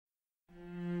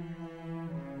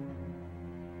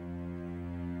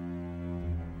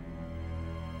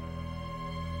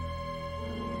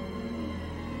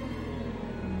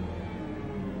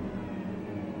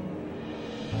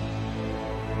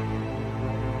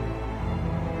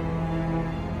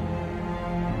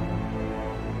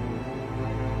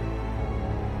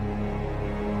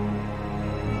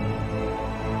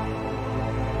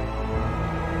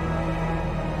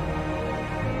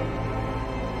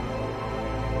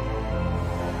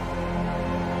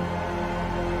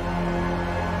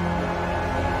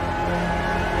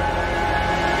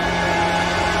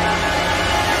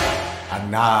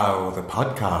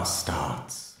podcast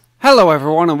starts. Hello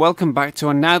everyone and welcome back to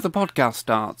And Now the Podcast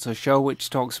Starts, a show which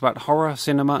talks about horror,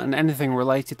 cinema and anything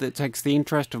related that takes the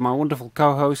interest of my wonderful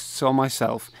co-hosts or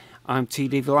myself. I'm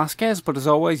TD Velasquez, but as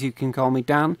always you can call me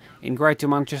Dan in Greater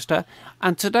Manchester,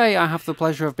 and today I have the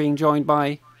pleasure of being joined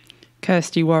by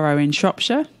Kirsty in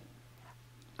Shropshire.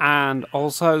 And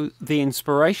also the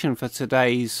inspiration for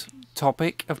today's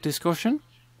topic of discussion,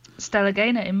 Stella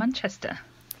in Manchester.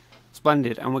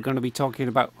 Splendid, and we're going to be talking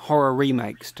about horror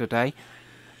remakes today.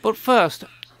 But first,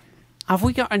 have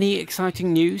we got any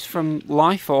exciting news from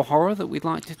life or horror that we'd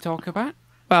like to talk about?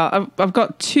 Well, I've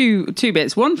got two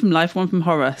bits, one from life, one from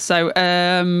horror. So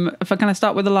if I kind of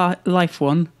start with the life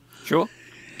one. Sure.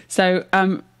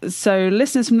 So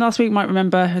listeners from last week might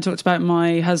remember I talked about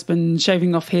my husband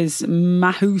shaving off his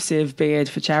massive beard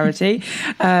for charity,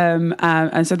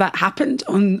 and so that happened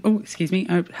on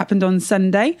happened on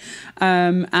Sunday,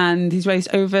 and he's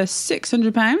raised over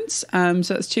 £600.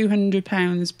 So that's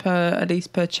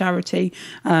 £200 per charity.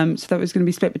 So that was going to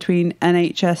be split between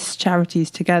NHS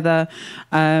charities together,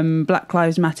 Black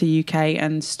Lives Matter UK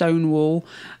and Stonewall,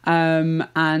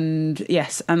 and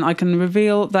yes, and I can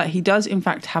reveal that he does in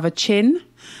fact have a chin.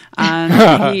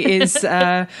 And he is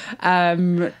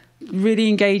really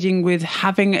engaging with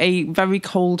having a very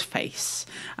cold face.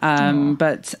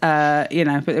 But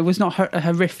it was not a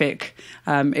horrific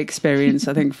experience,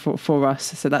 I think, for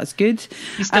us. So that's good.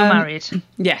 You're still married?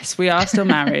 Yes, we are still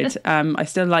married. I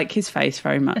still like his face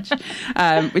very much,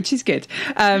 which is good.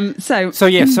 So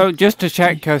just to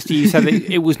check, Kirsty, you said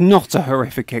it was not a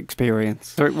horrific experience.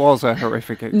 So it was a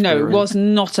horrific experience. No, it was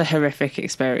not a horrific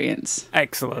experience.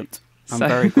 Excellent. I'm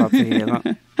very glad to hear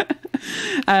that.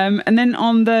 And then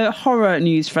on the horror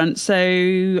news front, so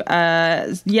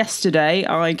yesterday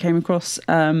I came across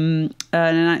an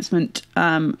announcement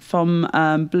from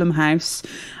Blumhouse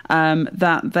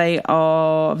that they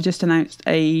have just announced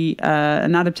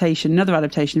another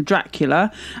adaptation of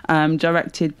Dracula,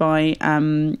 directed by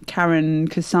Karen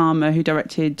Kusama, who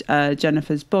directed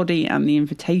Jennifer's Body and The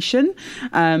Invitation.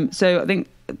 So I think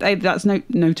that's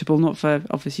notable, not for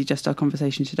obviously just our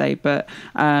conversation today, but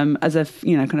as a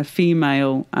kind of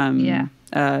female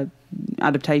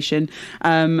adaptation,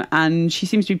 and she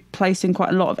seems to be placing quite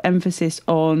a lot of emphasis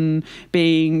on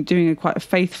doing quite a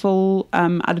faithful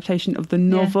adaptation of the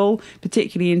novel,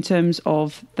 particularly in terms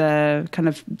of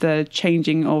the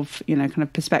changing of kind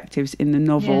of perspectives in the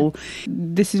novel.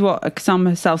 This is what Kusama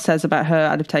herself says about her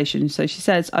adaptation. So she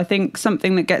says, "I think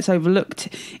something that gets overlooked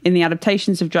in the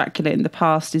adaptations of Dracula in the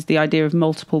past is the idea of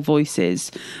multiple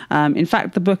voices. In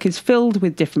fact, the book is filled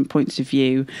with different points of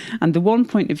view, and the one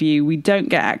point of view we don't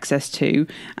get access to,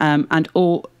 and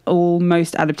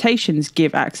most adaptations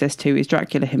give access to, is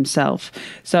Dracula himself.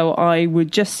 So I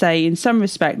would just say, in some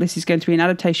respect, this is going to be an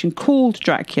adaptation called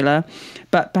Dracula,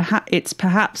 but it's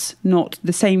perhaps not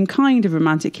the same kind of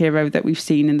romantic hero that we've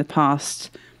seen in the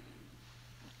past."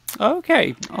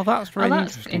 Okay. Oh, that's really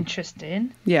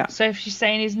interesting. Yeah. So if she's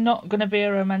saying he's not going to be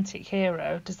a romantic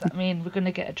hero, does that mean we're going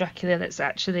to get a Dracula that's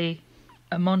actually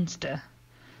a monster?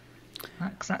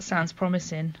 That sounds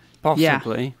promising.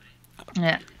 Possibly.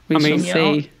 Yeah. We shall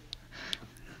see.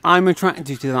 I'm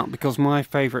attracted to that because my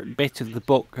favourite bit of the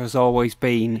book has always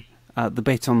been the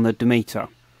bit on the Demeter.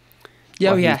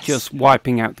 Oh, yes. He's just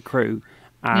wiping out the crew.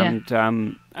 And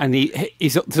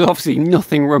there's obviously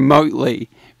nothing remotely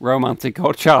romantic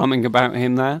or charming about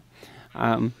him there.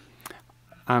 I'd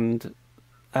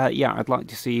like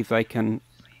to see if they can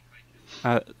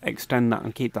extend that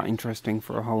and keep that interesting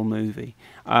for a whole movie.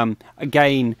 You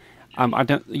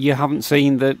haven't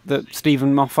seen the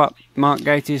Stephen Moffat Mark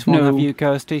Gatiss one, have you,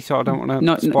 Kirsty? So I don't want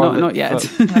to spoil it. Not yet.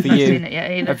 For you. I haven't seen it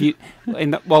yet either.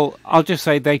 I'll just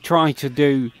say they try to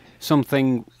do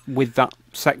something with that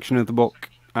section of the book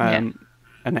and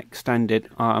extend it.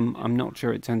 I'm not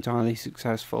sure it's entirely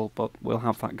successful, but we'll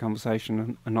have that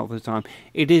conversation another time.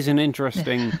 It is an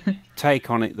interesting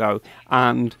take on it, though,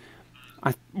 and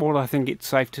what I think it's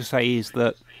safe to say is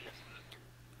that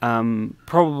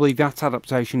probably that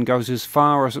adaptation goes as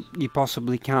far as you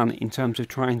possibly can in terms of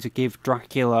trying to give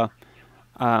Dracula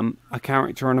a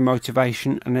character and a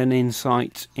motivation and an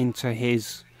insight into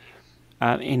his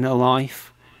inner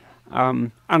life.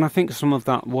 And I think some of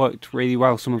that worked really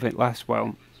well, some of it less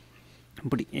well.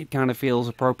 But it kind of feels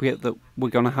appropriate that we're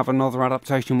going to have another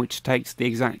adaptation which takes the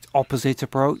exact opposite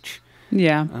approach.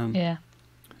 Yeah.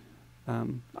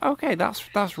 Okay,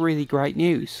 that's really great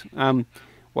news.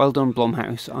 Well done,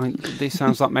 Blumhouse. This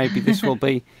sounds like maybe this will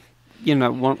be,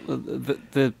 one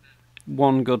the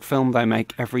one good film they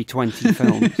make every 20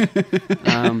 films.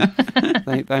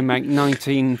 They make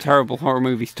 19 terrible horror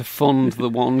movies to fund the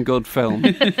one good film.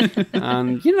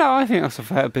 And, I think that's a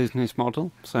fair business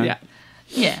model. So.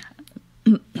 Yeah.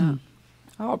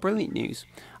 Oh, brilliant news.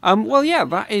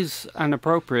 That is an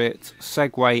appropriate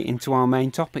segue into our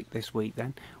main topic this week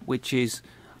then, which is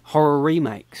horror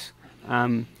remakes.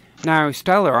 Now,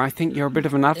 Stella, I think you're a bit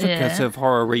of an advocate of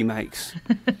horror remakes.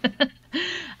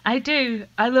 I do.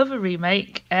 I love a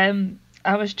remake. I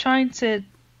was trying to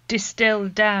distill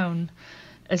down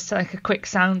as like a quick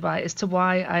soundbite as to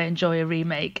why I enjoy a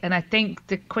remake, and I think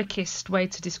the quickest way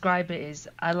to describe it is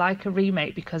I like a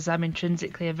remake because I'm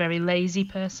intrinsically a very lazy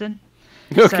person.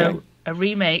 Okay. So a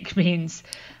remake means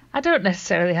I don't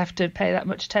necessarily have to pay that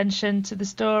much attention to the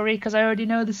story because I already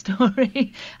know the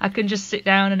story. I can just sit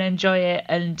down and enjoy it,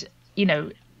 and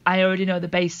I already know the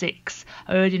basics.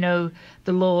 I already know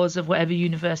the laws of whatever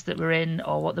universe that we're in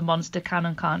or what the monster can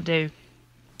and can't do.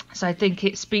 So I think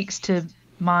it speaks to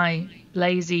my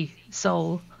lazy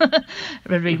soul, a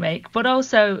remake. But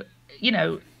also,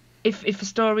 if a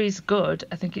story is good,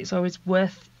 I think it's always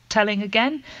worth telling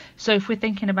again. So if we're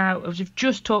thinking about, as we've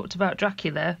just talked about,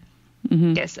 Dracula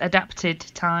gets adapted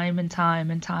time and time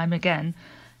and time again.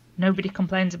 Nobody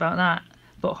complains about that.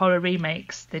 But horror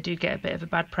remakes, they do get a bit of a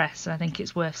bad press. And I think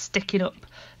it's worth sticking up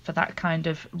for that kind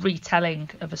of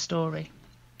retelling of a story.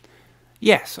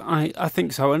 Yes, I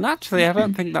think so. And actually, I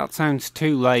don't think that sounds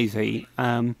too lazy.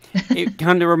 It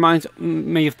kind of reminds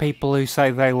me of people who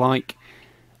say they like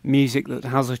music that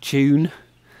has a tune.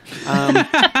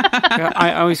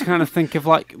 I always kind of think of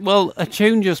a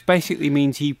tune just basically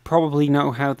means you probably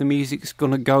know how the music's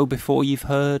going to go before you've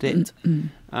heard it.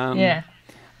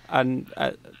 And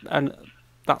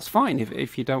that's fine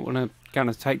if you don't want to kind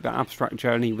of take that abstract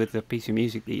journey with a piece of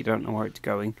music that you don't know where it's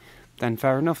going. Then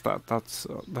fair enough. That's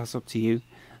up to you.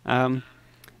 And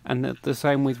the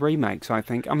same with remakes, I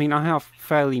think. I mean, I have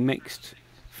fairly mixed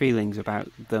feelings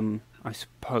about them, I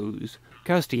suppose.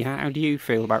 Kirsty, how do you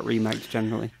feel about remakes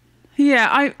generally?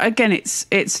 Yeah, it's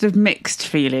sort of mixed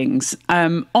feelings.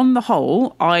 On the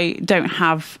whole, I don't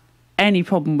have any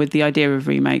problem with the idea of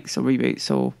remakes or reboots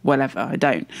or whatever. I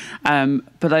don't.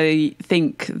 But I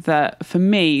think that for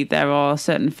me, there are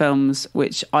certain films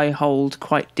which I hold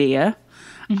quite dear.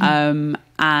 And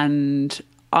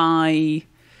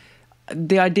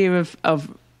the idea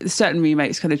of certain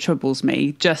remakes kind of troubles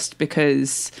me just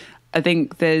because I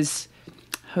think I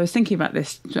was thinking about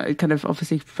this, kind of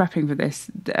obviously prepping for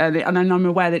this, and I'm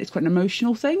aware that it's quite an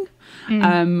emotional thing,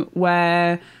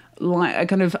 where I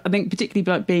think particularly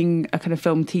like being a kind of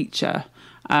film teacher,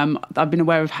 I've been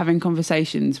aware of having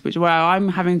conversations where I'm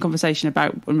having a conversation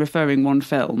about and referring one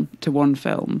film to one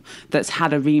film that's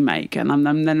had a remake, and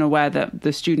I'm then aware that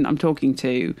the student I'm talking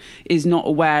to is not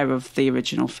aware of the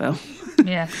original film.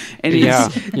 Yeah.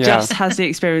 Just has the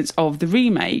experience of the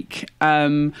remake.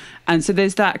 And so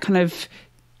there's that kind of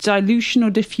dilution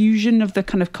or diffusion of the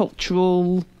kind of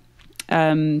cultural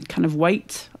kind of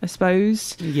weight, I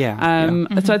suppose.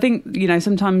 So I think,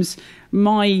 sometimes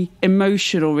my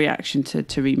emotional reaction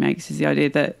to remakes is the idea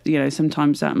that,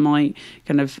 sometimes that might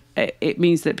kind of, it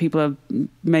means that people are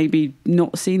maybe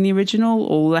not seeing the original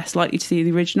or less likely to see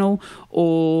the original,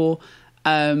 or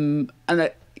and I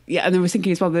was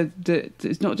thinking as well that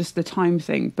it's not just the time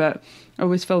thing, but I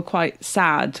always feel quite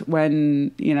sad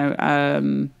when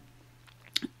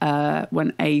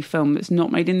when a film that's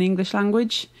not made in the English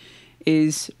language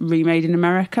is remade in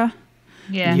America.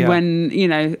 When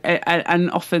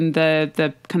and often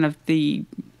the kind of the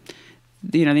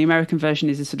American version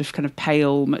is a sort of kind of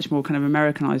pale, much more kind of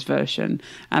Americanized version,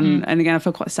 and again I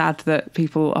feel quite sad that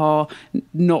people are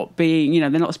not being, they're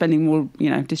not spending more,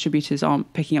 distributors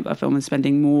aren't picking up that film and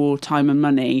spending more time and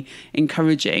money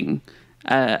encouraging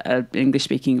an English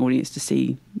speaking audience to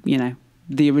see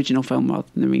the original film rather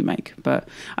than the remake. But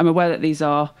I'm aware that these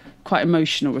are quite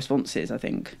emotional responses, I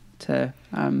think, to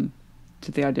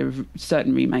the idea of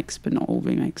certain remakes, but not all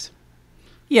remakes.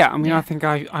 Yeah, I mean, I think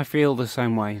I feel the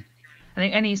same way. I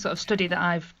think any sort of study that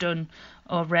I've done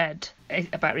or read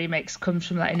about remakes comes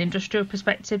from like an industrial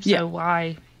perspective. So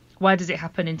why does it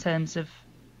happen in terms of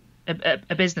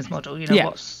a business model?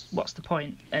 What's the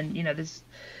point? And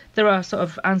there are sort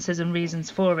of answers and reasons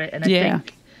for it. And I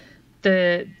think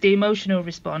the emotional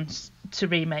response to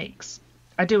remakes,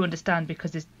 I do understand,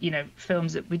 because there's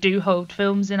films that we do hold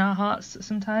films in our hearts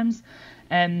sometimes,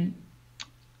 and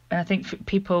I think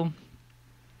people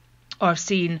are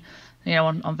seen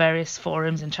on various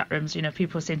forums and chat rooms,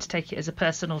 people seem to take it as a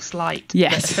personal slight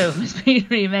that a film has been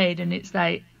remade, and it's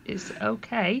like, it's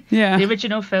okay. The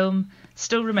original film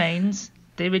still remains.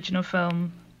 The original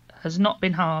film has not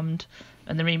been harmed.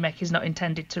 and the remake is not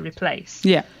intended to replace.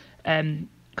 Yeah.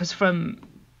 Because from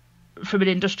an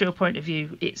industrial point of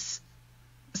view, it's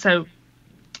so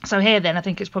here then I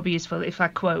think it's probably useful if I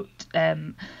quote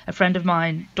a friend of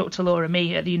mine, Dr. Laura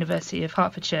Mee at the University of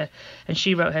Hertfordshire, and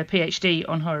she wrote her PhD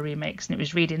on horror remakes, and it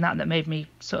was reading that made me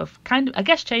sort of kind of, I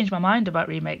guess, change my mind about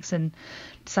remakes and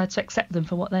decide to accept them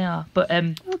for what they are. But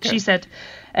she said,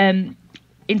 in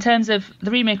terms of the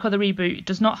remake or the reboot,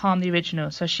 does not harm the original.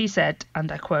 So she said,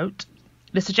 and I quote,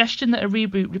 "The suggestion that a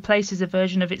reboot replaces a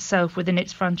version of itself within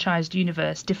its franchised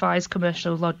universe defies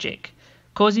commercial logic.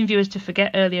 Causing viewers to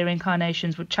forget earlier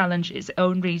incarnations would challenge its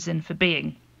own reason for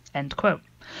being." End quote.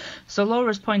 So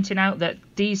Laura's pointing out that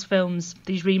these films,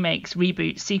 these remakes,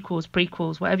 reboots, sequels,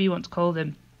 prequels, whatever you want to call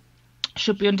them,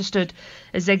 should be understood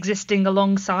as existing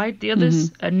alongside the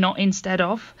others and not instead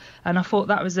of. And I thought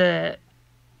that was an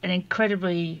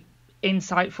incredibly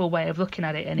insightful way of looking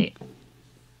at it. And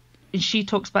she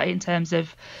talks about it in terms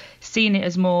of seeing it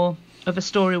as more of a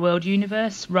story world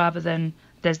universe rather than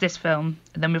there's this film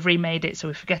and then we've remade it so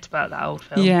we forget about that old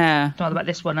film. Yeah. Not about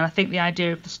this one. And I think the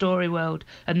idea of the story world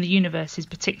and the universe is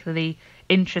particularly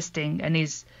interesting and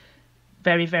is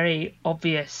very, very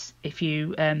obvious if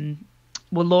you...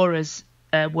 Laura's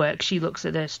work, she looks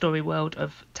at the story world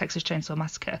of Texas Chainsaw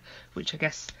Massacre, which I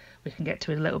guess we can get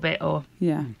to in a little bit, or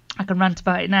I can rant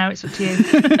about it now. It's up to you.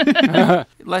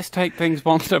 Let's take things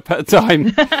one step at a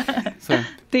time.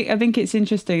 I think it's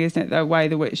interesting, isn't it, the way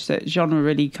in which that genre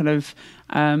really kind of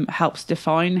helps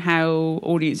define how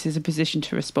audiences are positioned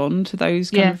to respond to those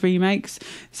kind of remakes.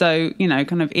 So,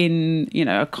 kind of in,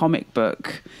 a comic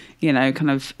book, kind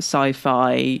of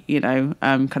sci-fi,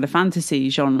 kind of fantasy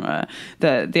genre,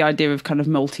 the idea of kind of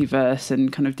multiverse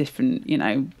and kind of different,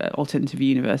 alternative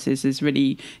universes is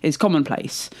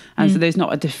commonplace. And so there's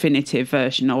not a definitive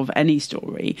version of any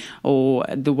story, or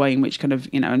the way in which kind of,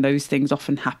 and those things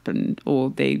often happen,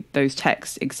 or those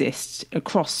texts exist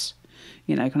across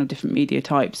kind of different media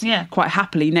types quite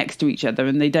happily next to each other,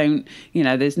 and they don't,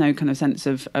 there's no kind of sense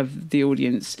of the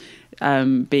audience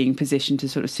being positioned to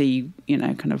sort of see,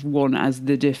 kind of one as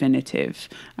the definitive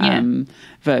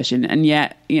version. And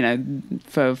yet,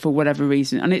 for whatever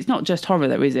reason, and it's not just horror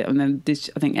though, is it? And then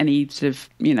I think any sort of,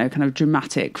 kind of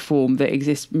dramatic form that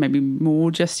exists maybe more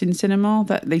just in cinema,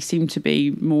 that they seem to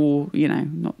be more,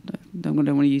 not, I don't want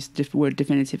to use the word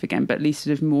definitive again, but at least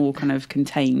sort of more kind of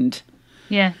contained.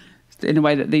 Yeah. In a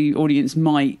way that the audience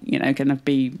might, kind of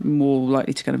be more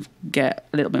likely to kind of get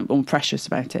a little bit more precious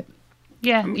about it.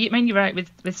 Yeah, I mean, you're right,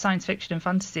 with science fiction and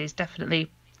fantasy,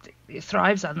 it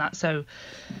thrives on that. So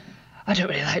I don't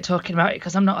really like talking about it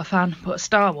because I'm not a fan, but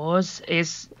Star Wars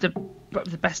is the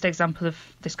best example of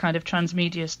this kind of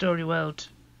transmedia story world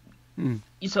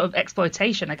sort of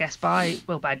exploitation, I guess, by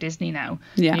Disney now.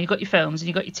 Yeah. You've got your films and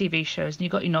you've got your TV shows and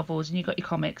you've got your novels and you've got your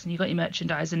comics and you've got your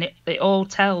merchandise, and it all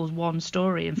tells one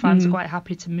story, and fans are quite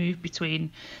happy to move between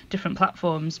different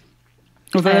platforms.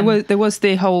 Although there was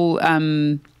the whole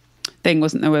thing,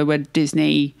 wasn't there, where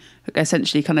Disney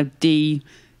essentially kind of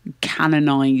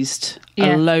de-canonized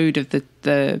a load of the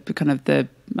kind of the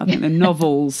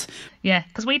novels. Yeah,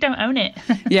 because we don't own it.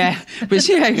 Which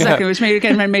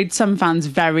made some fans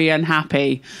very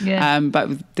unhappy. But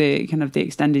with the kind of the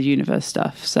extended universe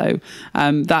stuff, so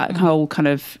that whole kind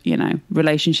of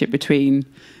relationship between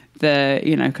the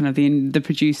kind of the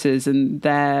producers and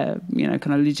their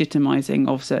kind of legitimizing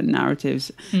of certain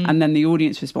narratives, and then the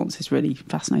audience response is really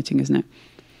fascinating, isn't it?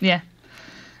 Yeah,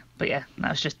 but that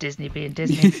was just Disney being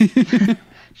Disney.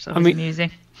 It's always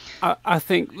amusing. I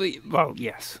think, well,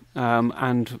 yes.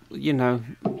 And,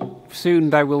 soon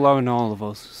they will own all of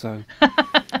us, so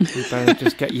we better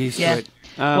just get used to it.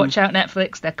 Watch out,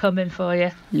 Netflix, they're coming for you.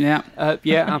 Yeah,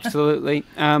 absolutely.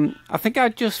 I think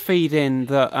I'd just feed in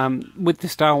that with the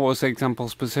Star Wars example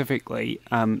specifically,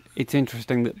 it's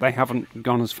interesting that they haven't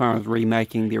gone as far as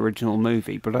remaking the original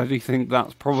movie, but I do think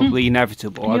that's probably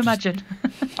inevitable. Can you imagine?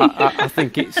 I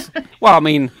think it's... Well, I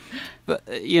mean,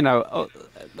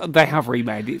 they have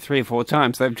remade it 3 or 4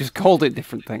 times. They've just called it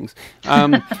different things.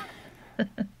 But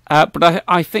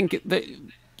I think that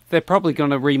they're probably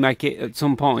going to remake it at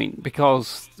some point,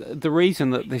 because the reason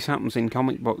that this happens in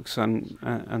comic books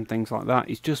and things like that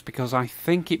is just because I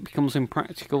think it becomes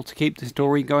impractical to keep the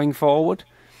story going forward.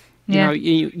 Yeah.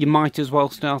 You might as well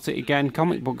start it again.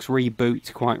 Comic books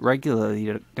reboot quite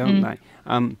regularly, don't they?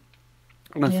 And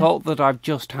a thought that I've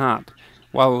just had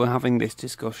while we were having this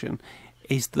discussion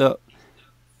is that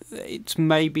it's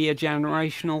maybe a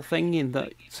generational thing, in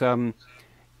that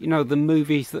the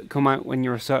movies that come out when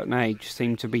you're a certain age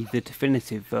seem to be the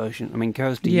definitive version. I mean,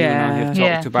 Kirsty, you and I have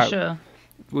talked about... Sure.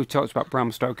 We've talked about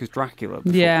Bram Stoker's Dracula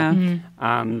before.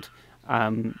 And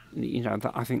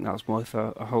I think that's worth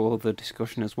a whole other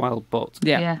discussion as well. But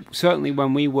Yeah. certainly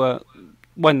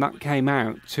when that came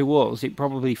out to us, it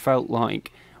probably felt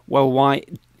like, well, why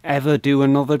ever do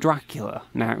another Dracula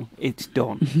now? It's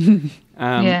done.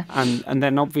 And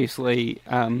then obviously,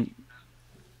 time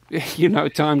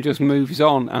just moves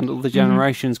on, and other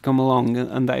generations come along,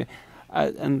 and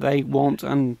they want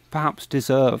and perhaps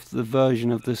deserve the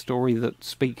version of the story that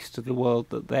speaks to the world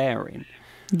that they're in.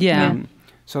 Yeah.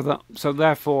 So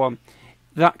therefore,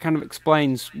 that kind of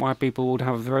explains why people would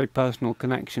have a very personal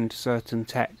connection to certain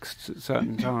texts at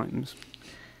certain times.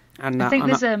 And I think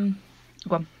there's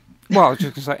go on. Well, I was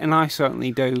just going to say, and I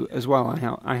certainly do as well.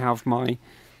 I have my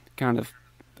kind of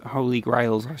holy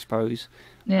grails, I suppose,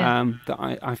 that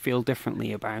I feel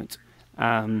differently about,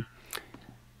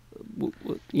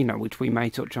 which we may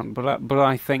touch on. But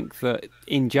I think that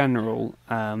in general,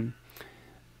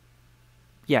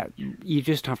 you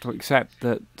just have to accept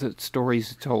that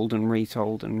stories are told and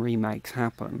retold and remakes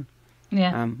happen.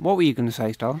 Yeah. What were you going to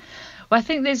say, Stella? Well, I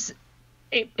think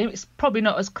it's probably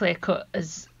not as clear cut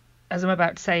as I'm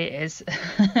about to say it is.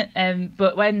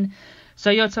 But so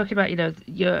you're talking about,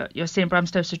 you're seeing Bram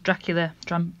Stoker's Dracula,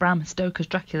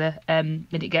 and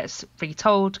it gets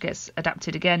retold, gets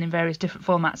adapted again in various different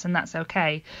formats, and that's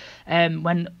okay.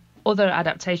 When other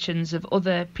adaptations of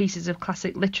other pieces of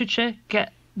classic literature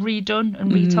get redone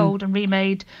and retold and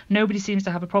remade, nobody seems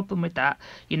to have a problem with that.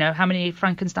 How many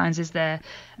Frankensteins is there?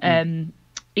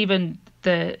 Even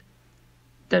the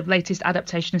latest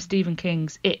adaptation of Stephen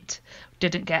King's It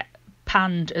didn't get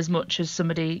panned as much as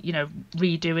somebody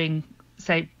redoing,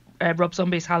 say, Rob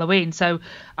Zombie's Halloween. So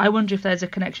I wonder if there's a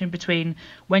connection between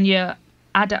when you're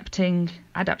doing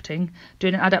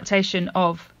an adaptation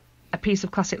of a piece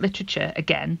of classic literature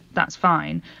again, that's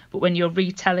fine, but when you're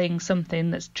retelling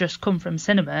something that's just come from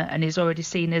cinema and is already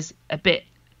seen as a bit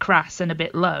crass and a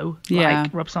bit low,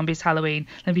 like Rob Zombie's Halloween,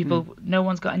 then no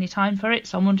one's got any time for it.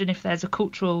 So I'm wondering if there's a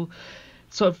cultural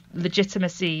sort of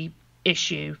legitimacy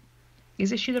issue.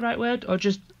 Is issue the right word? Or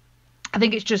just, I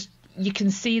think it's just, you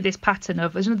can see this pattern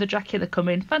of, there's another Dracula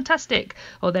coming, fantastic,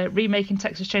 or they're remaking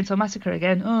Texas Chainsaw Massacre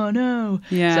again, oh no.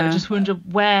 Yeah. So I just wonder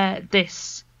where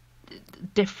this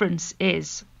difference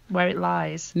is, where it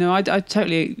lies. No, I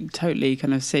totally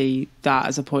kind of see that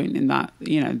as a point in that,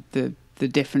 the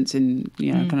difference in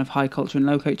kind of high culture and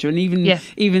low culture, and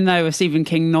even though a Stephen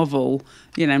King novel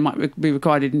might be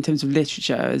regarded in terms of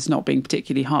literature as not being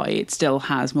particularly high, it still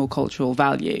has more cultural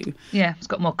value. Yeah, it's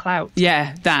got more clout.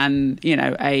 Yeah, than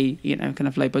a kind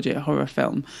of low budget horror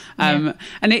film. And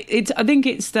it's I think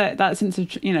it's that sense of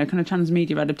kind of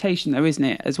transmedia adaptation, though, isn't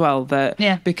it, as well, that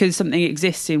because something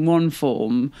exists in one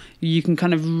form, you can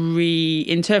kind of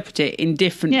reinterpret it in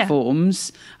different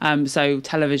forms. So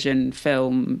television,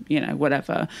 film,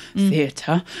 whatever,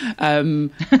 theatre,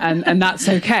 and that's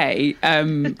okay.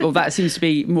 Well, that seems to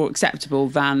be more acceptable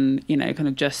than kind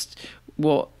of just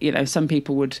what some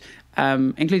people would,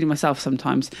 including myself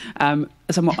sometimes,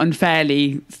 somewhat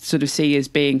unfairly sort of see as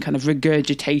being kind of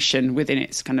regurgitation within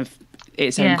its kind of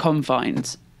its own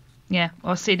confines. Yeah,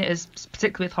 I've seen it as,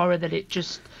 particularly with horror, that it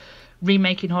just,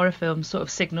 remaking horror films sort of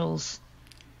signals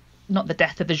not the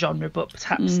death of the genre, but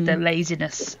perhaps the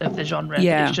laziness of the genre.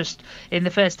 Yeah. It's just, in the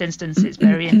first instance, it's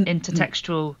very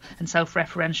intertextual and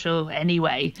self-referential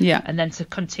anyway. Yeah. And then to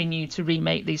continue to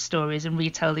remake these stories and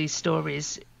retell these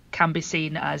stories can be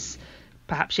seen as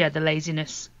perhaps, the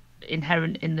laziness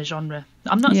inherent in the genre.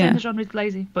 I'm not saying the genre is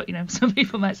lazy, but, some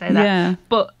people might say that. Yeah.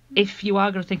 But if you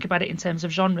are going to think about it in terms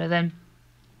of genre, then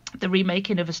the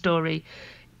remaking of a story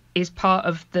is part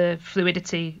of the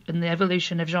fluidity and the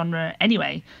evolution of genre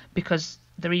anyway, because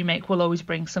the remake will always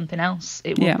bring something else.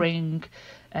 It will bring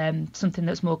something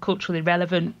that's more culturally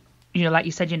relevant, like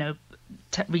you said,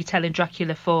 retelling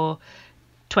Dracula for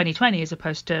 2020 as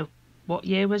opposed to, what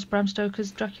year was Bram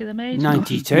Stoker's Dracula made?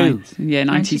 92.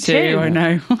 92, I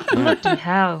know. Bloody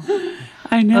hell.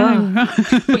 I know.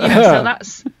 But so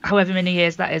that's however many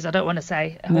years that is. I don't want to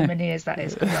say how many years that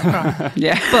is. But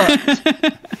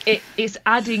it's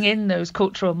adding in those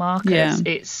cultural markers. Yeah.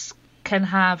 It's can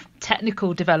have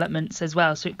technical developments as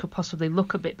well, so it could possibly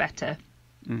look a bit better.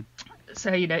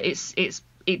 So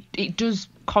it does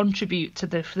contribute to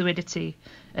the fluidity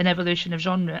and evolution of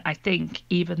genre, I think,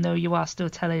 even though you are still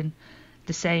telling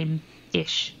the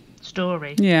same-ish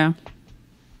story. Yeah.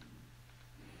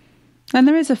 And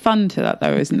there is a fun to that,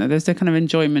 though, isn't there? There's a kind of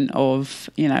enjoyment of,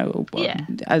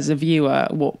 as a viewer,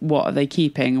 what are they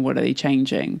keeping and what are they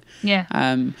changing? Yeah.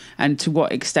 And to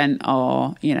what extent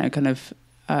are, kind of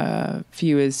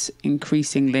viewers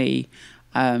increasingly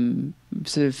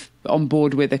sort of on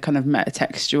board with a kind of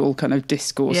metatextual kind of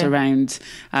discourse around,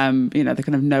 the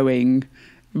kind of knowing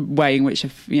way in which a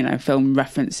film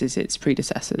references its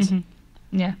predecessors.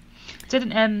 Yeah.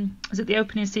 Didn't was it the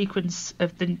opening sequence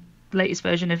of the latest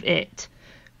version of It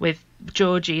with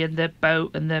Georgie and the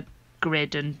boat and the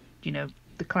grid and the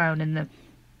clown in the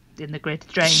grid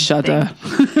drain? Shudder.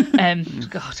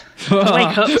 God,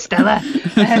 wake up, Stella.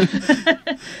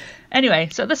 Anyway,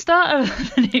 so at the start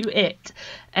of the new It,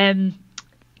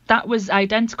 that was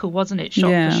identical, wasn't it?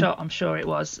 Shot for shot, I'm sure it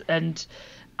was. And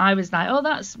I was like, oh,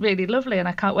 that's really lovely, and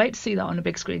I can't wait to see that on a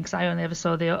big screen, because I only ever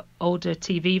saw the older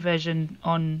TV version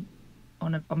on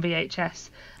VHS.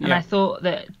 And I thought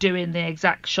that doing the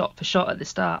exact shot for shot at the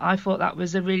start, I thought that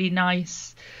was a really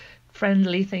nice,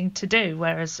 friendly thing to do,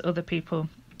 whereas other people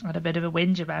had a bit of a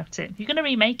whinge about it. If you're going to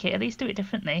remake it, at least do it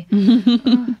differently.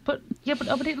 But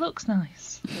it looks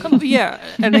nice. Come on. Yeah,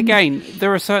 and again,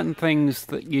 there are certain things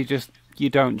that you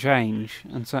don't change,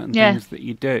 and certain things that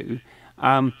you do.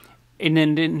 In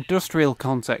an industrial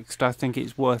context, I think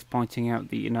it's worth pointing out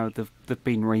that there've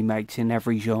been remakes in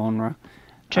every genre,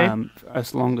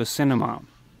 as long as cinema,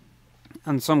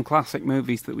 and some classic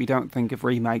movies that we don't think of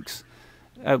remakes.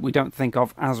 We don't think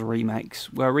of as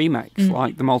remakes were remakes,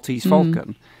 like the Maltese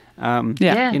Falcon.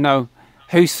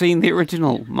 Who's seen the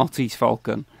original Maltese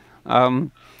Falcon? Not me.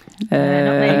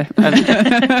 Hands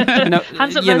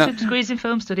up those with degrees in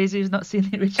film studies who's not seen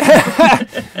the original.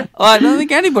 Well, I don't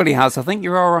think anybody has. I think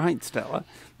you're all right, Stella.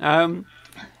 I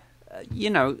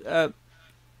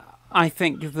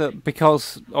think that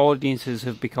because audiences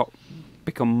have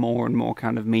become more and more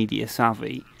kind of media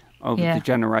savvy over the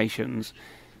generations,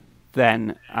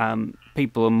 then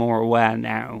people are more aware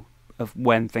now of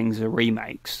when things are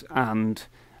remakes, and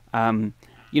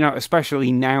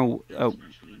especially now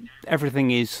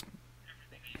everything is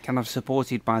kind of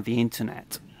supported by the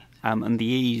internet and the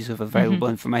ease of available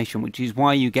information, which is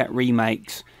why you get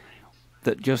remakes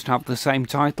that just have the same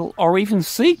title, or even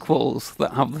sequels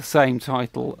that have the same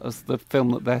title as the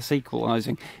film that they're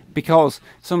sequelizing, because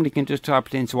somebody can just type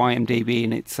it into IMDb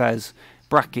and it says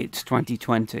brackets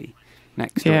 2020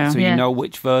 next to it, so you know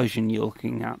which version you're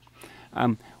looking at.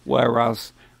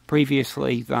 Whereas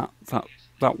previously that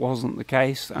wasn't the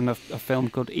case, and a film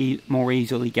could more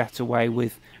easily get away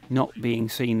with not being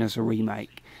seen as a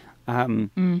remake.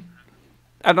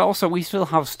 And also, we still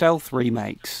have stealth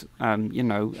remakes,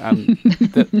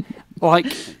 that, like,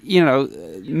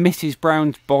 Mrs.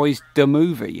 Brown's Boys, the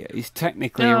movie is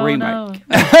technically a remake.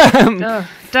 No.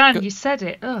 Dan, you said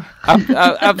it. I'm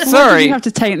sorry. What did you have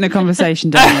to take in the conversation,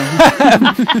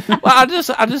 Daniel? Well, I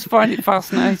just find it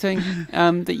fascinating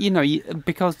that,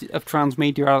 because of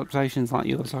transmedia adaptations like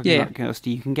you were talking about, Kirsty,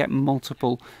 you can get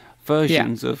multiple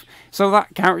versions of... So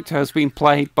that character has been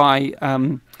played by...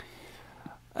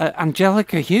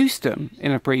 Angelica Houston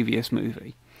in a previous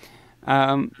movie.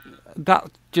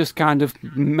 That just kind of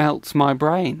melts my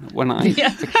brain when I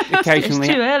occasionally...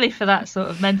 It's too early for that sort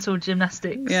of mental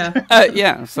gymnastics.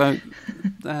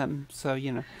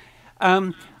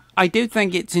 I do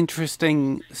think it's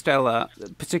interesting, Stella,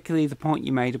 particularly the point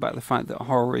you made about the fact that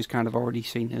horror is kind of already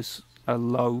seen as a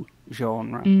low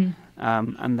genre,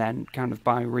 and then kind of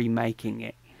by remaking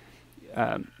it,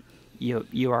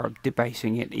 you are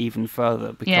debasing it even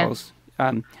further, because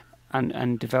and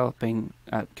developing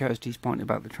Kirsty's point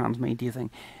about the transmedia thing,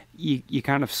 you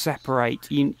kind of separate.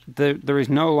 There is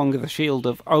no longer the shield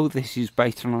of, oh, this is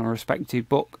based on a respected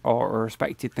book or a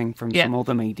respected thing from some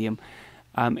other medium.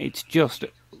 It's just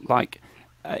like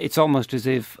it's almost as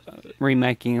if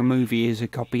remaking a movie is a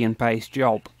copy and paste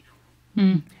job.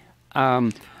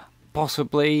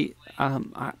 Possibly,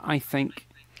 I think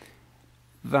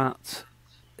that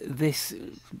this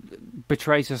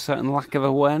betrays a certain lack of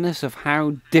awareness of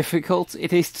how difficult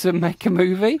it is to make a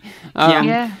movie.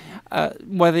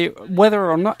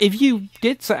 Whether or not, if you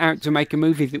did set out to make a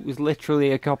movie that was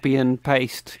literally a copy and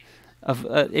paste of,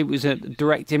 it was a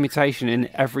direct imitation in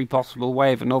every possible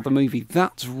way of another movie,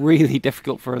 that's really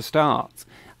difficult for a start.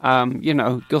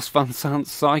 Gus Van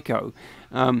Sant's Psycho.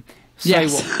 I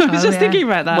was just thinking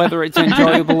about that. Whether it's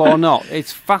enjoyable or not,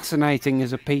 it's fascinating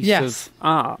as a piece of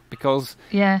art, because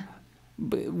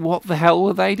what the hell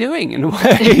were they doing in a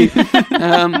way?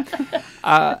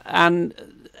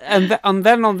 And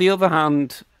then on the other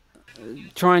hand,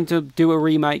 trying to do a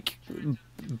remake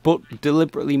but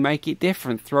deliberately make it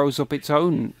different throws up its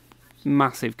own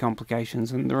massive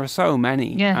complications, and there are so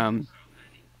many. I mean,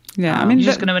 you're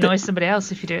just going to annoy somebody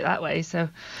else if you do it that way. So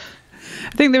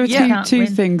I think there are two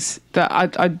things that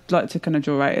I'd like to kind of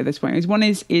draw out at this point. One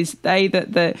is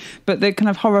the kind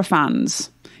of horror fans,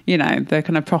 the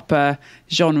kind of proper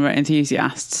genre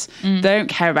enthusiasts, they don't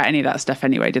care about any of that stuff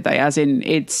anyway, do they? As in,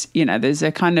 it's, there's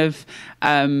a kind of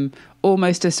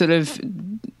almost a sort of,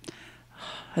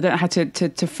 I don't know how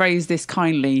to phrase this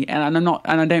kindly, and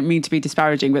I don't mean to be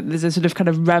disparaging, but there's a sort of kind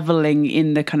of reveling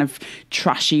in the kind of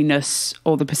trashiness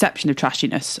or the perception of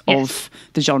trashiness of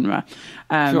the genre.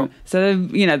 Sure. So,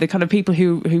 you know, the kind of people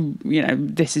who, you know,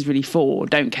 this is really for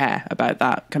don't care about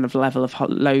that kind of level of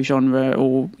low genre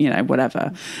or, you know,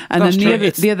 whatever. And That's then true.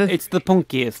 It's the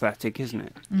punky aesthetic, isn't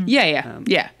it?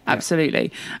 Yeah,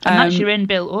 absolutely. And that's your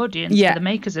inbuilt audience for the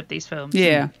makers of these films.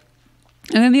 Yeah.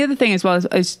 And then the other thing as well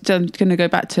is I'm going to go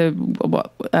back to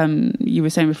what you were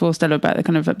saying before, Stella, about the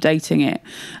kind of updating it,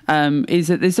 is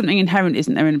that there's something inherent,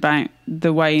 isn't there, about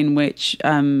the way in which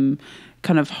kind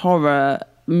of horror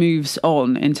moves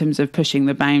on in terms of pushing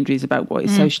the boundaries about what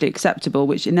is socially acceptable,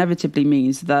 which inevitably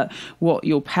means that what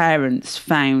your parents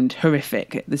found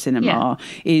horrific at the cinema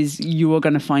is you are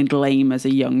going to find lame as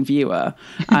a young viewer,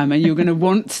 and you're going to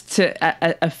want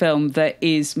a film that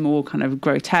is more kind of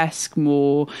grotesque,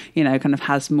 more, you know, kind of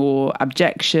has more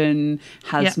abjection,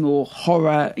 has more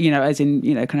horror, you know, as in,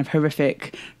 you know, kind of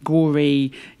horrific,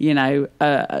 gory, you know,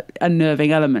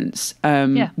 unnerving elements,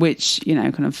 which, you know,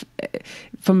 kind of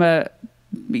from a,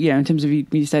 you know, in terms of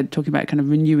you said talking about kind of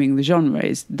renewing the genre,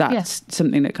 is that's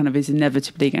something that kind of is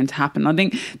inevitably going to happen. I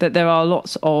think that there are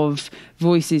lots of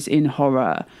voices in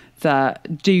horror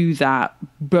that do that,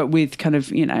 but with kind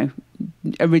of, you know,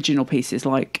 original pieces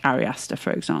like Ari Aster,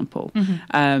 for example.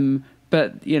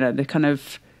 But, you know, the kind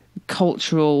of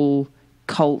cultural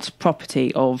cult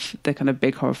property of the kind of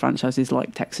big horror franchises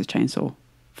like Texas Chainsaw,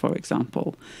 for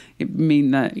example, it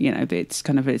mean that, you know, it's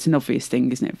an obvious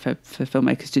thing, isn't it, for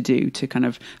filmmakers to do, to kind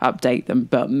of update them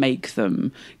but make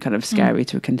them kind of scary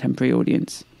to a contemporary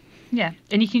audience. Yeah,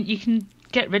 and you can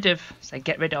get rid of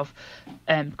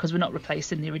because we're not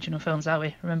replacing the original films, are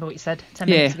we? Remember what you said 10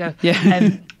 minutes ago?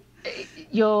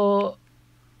 You're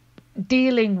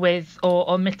dealing with or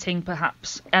omitting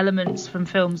perhaps elements from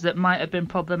films that might have been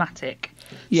problematic.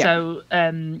 So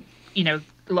you know,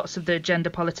 lots of the gender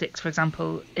politics, for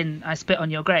example, in I Spit on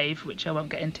Your Grave, which I won't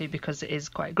get into because it is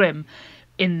quite grim,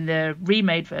 in the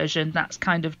remade version, that's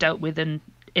kind of dealt with in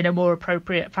a more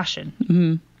appropriate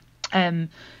fashion.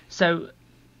 So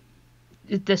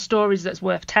the stories that's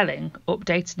worth telling,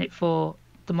 updating it for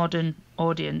the modern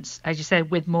audience, as you say,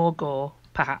 with more gore,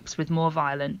 perhaps with more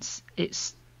violence,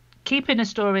 it's keeping a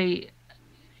story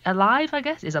alive, I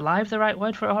guess. Is alive the right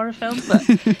word for a horror film?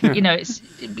 But you know, it's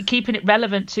keeping it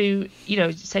relevant to, you know,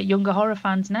 say younger horror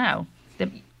fans now.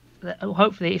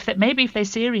 Hopefully, if they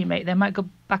see a remake, they might go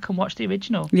back and watch the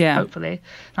original. Hopefully,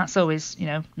 that's always, you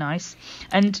know, nice.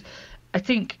 And I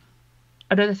think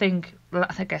another thing,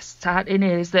 I guess, to add in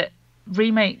here is that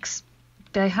remakes,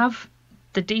 they have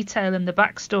the detail and the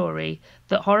backstory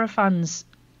that horror fans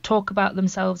talk about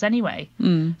themselves anyway.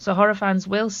 So horror fans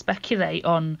will speculate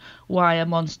on why a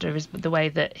monster is the way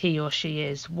that he or she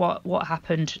is, what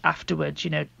happened afterwards,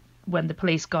 you know, when the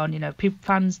police gone, you know,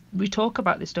 fans, we talk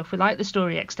about this stuff, we like the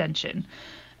story extension,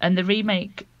 and the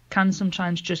remake can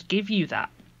sometimes just give you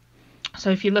that. So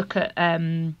if you look at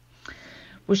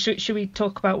should we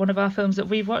talk about one of our films that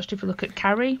we've watched? If we look at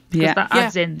Carrie, because that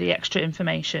adds in the extra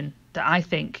information that I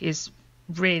think is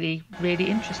really, really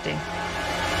interesting.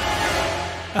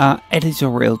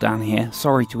 Editorial Dan here,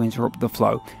 sorry to interrupt the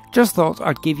flow. Just thought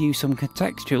I'd give you some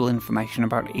contextual information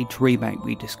about each remake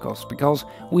we discussed, because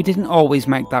we didn't always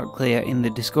make that clear in the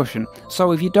discussion.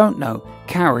 So if you don't know,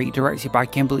 Carrie, directed by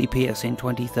Kimberly Peirce in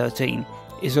 2013,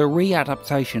 is a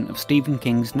re-adaptation of Stephen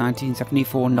King's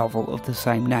 1974 novel of the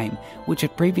same name, which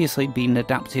had previously been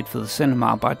adapted for the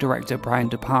cinema by director Brian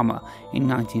De Palma in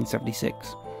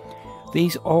 1976.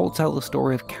 These all tell the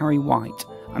story of Carrie White,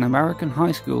 an American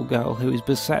high school girl who is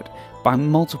beset by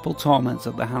multiple torments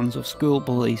at the hands of school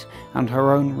bullies and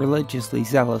her own religiously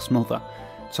zealous mother,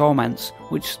 torments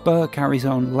which spur Carrie's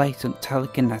own latent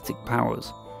telekinetic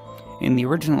powers. In the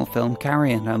original film,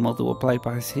 Carrie and her mother were played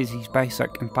by Sissy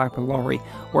Spacek and Piper Laurie,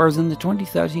 whereas in the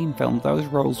 2013 film those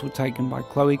roles were taken by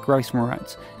Chloe Grace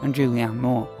Moretz and Julianne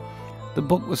Moore. The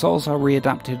book was also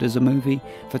readapted as a movie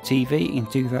for TV in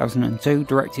 2002,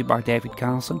 directed by David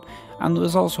Carson, and there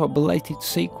was also a belated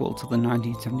sequel to the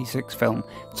 1976 film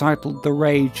titled The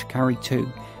Rage Carrie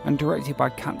 2 and directed by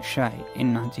Kat Shea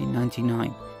in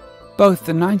 1999. Both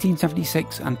the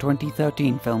 1976 and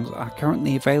 2013 films are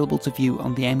currently available to view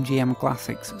on the MGM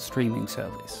Classics streaming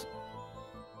service.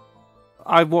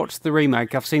 I watched the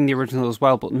remake. I've seen the original as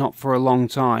well, but not for a long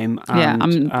time.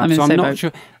 And, I'm so I'm not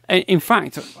sure. In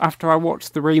fact, after I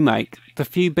watched the remake, the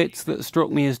few bits that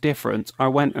struck me as different, I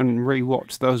went and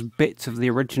rewatched those bits of the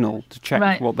original to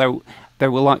check what they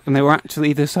were like, and they were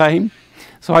actually the same.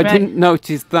 So I didn't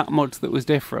notice that much that was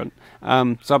different.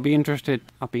 So I'd be interested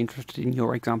in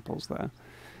your examples there.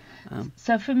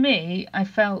 So for me, I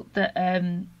felt that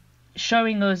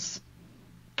showing us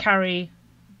Carrie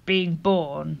being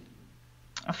born,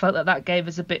 I felt that gave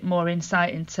us a bit more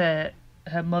insight into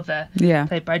her mother,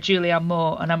 played by Julianne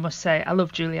Moore. And I must say, I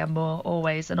love Julianne Moore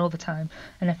always and all the time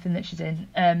and everything that she's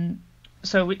in.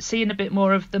 So we're seeing a bit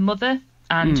more of the mother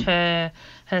and her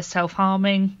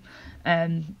self-harming,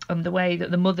 and the way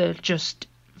that the mother just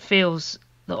feels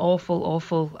the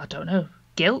awful, I don't know,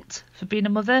 guilt for being a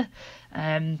mother.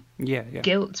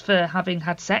 Guilt for having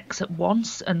had sex at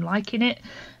once and liking it.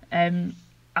 I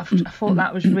thought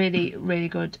that was really, really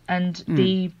good. And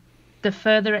the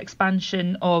further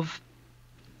expansion of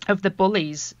the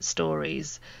bullies'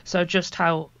 stories, so just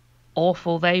how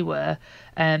awful they were,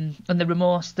 and the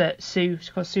remorse that Sue, she's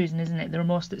called Susan, isn't it? The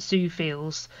remorse that Sue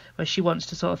feels, where she wants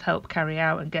to sort of help Carrie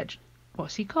out and get,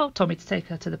 what's he called? Tommy, to take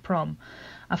her to the prom.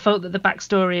 I felt that the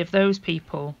backstory of those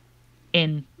people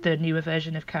in the newer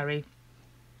version of Carrie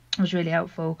was really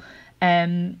helpful.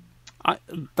 That's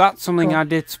something I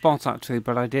did spot, actually,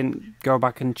 but I didn't go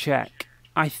back and check.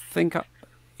 I think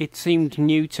it seemed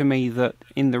new to me that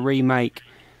in the remake,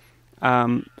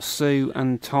 Sue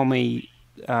and Tommy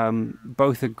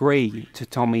both agree to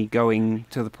Tommy going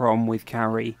to the prom with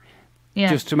Carrie,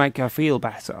 just to make her feel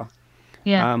better.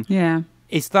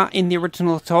 Is that in the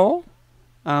original at all?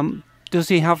 Does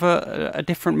he have a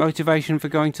different motivation for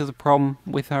going to the prom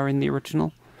with her in the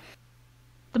original?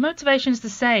 The motivation's the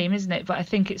same, isn't it? But I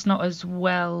think it's not as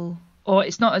well, or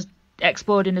it's not as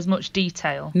explored in as much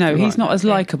detail. No, he's not as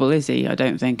likeable, is he? I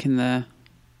don't think in the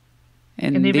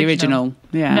original.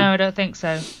 Yeah. No, I don't think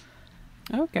so.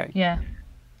 Okay. Yeah.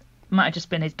 Might have just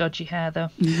been his dodgy hair, though,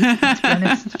 to be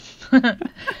honest.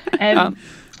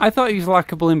 I thought he was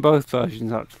likeable in both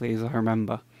versions, actually, as I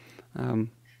remember.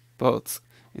 But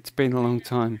it's been a long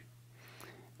time.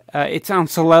 It's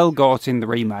Ansel Elgort in the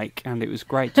remake, and it was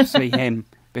great to see him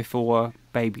before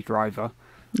Baby Driver.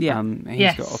 Yeah.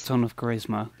 He's got a ton of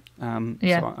charisma.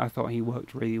 So I thought he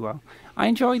worked really well. I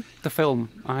enjoyed the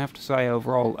film, I have to say,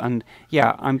 overall. And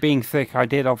yeah, I'm being thick. I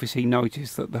did obviously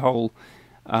notice that the whole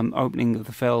opening of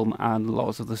the film and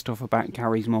lots of the stuff about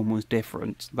Carrie's mum was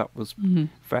different. That was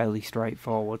fairly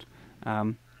straightforward.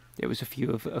 It was a few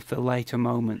of the later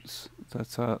moments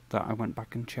that I went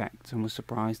back and checked and was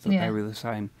surprised that they were the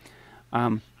same.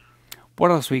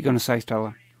 What else were you going to say,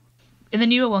 Stella? In the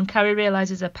newer one, Carrie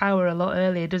realises her power a lot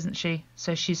earlier, doesn't she?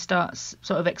 So she starts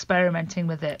sort of experimenting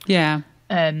with it. Yeah.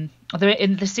 Although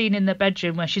in the scene in the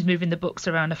bedroom where she's moving the books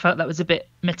around, I felt that was a bit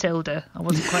Matilda. I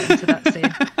wasn't quite into that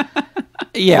scene.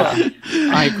 Yeah,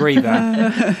 I agree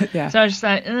there. So I was just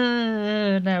like,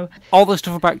 no. All the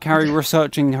stuff about Carrie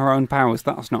researching her own powers,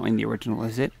 that's not in the original,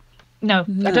 is it? No,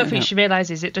 I don't think she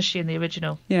realises it, does she, in the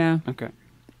original? Yeah. Okay.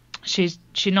 She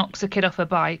knocks a kid off her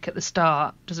bike at the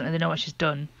start, doesn't really know what she's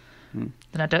done.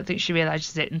 And I don't think she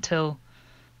realises it until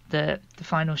the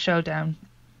final showdown.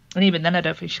 And even then, I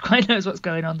don't think she quite knows what's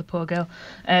going on, the poor girl.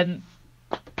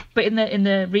 But in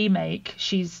the remake,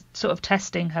 she's sort of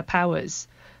testing her powers,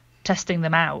 testing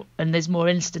them out, and there's more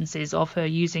instances of her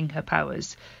using her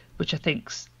powers, which I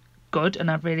think's good,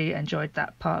 and I've really enjoyed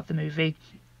that part of the movie.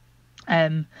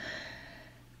 I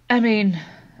mean,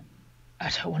 I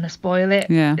don't want to spoil it.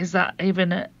 Yeah. Is that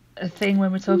even a thing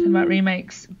when we're talking about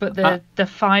remakes? But the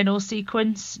final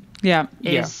sequence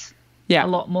is a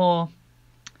lot more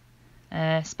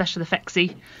special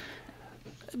effectsy,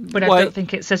 but I don't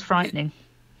think it's as frightening.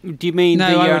 Do you mean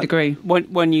I would agree.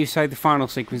 When you say the final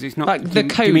sequence, it's not like the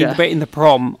coda. Do you mean the bit in the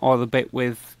prom or the bit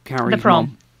with Carrie's The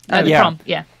prom. mum? The prom,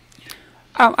 yeah.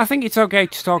 I think it's okay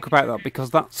to talk about that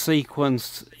because that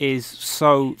sequence is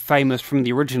so famous from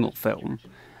the original film,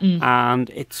 and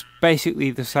it's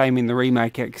basically the same in the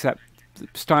remake, except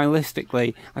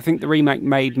stylistically, I think the remake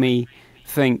made me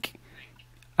think,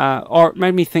 or it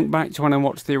made me think back to when I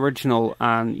watched the original,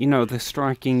 and the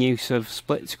striking use of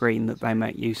split screen that they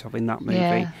make use of in that movie.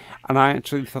 Yeah. And I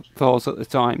actually thought at the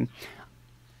time,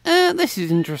 this is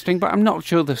interesting, but I'm not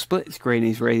sure the split screen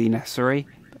is really necessary.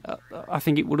 I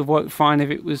think it would have worked fine if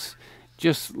it was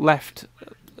just left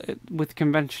with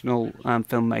conventional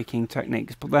filmmaking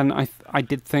techniques. But then I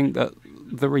did think that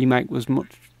the remake was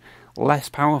much less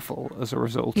powerful as a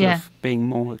result of being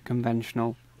more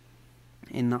conventional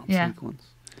in that sequence.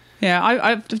 Yeah,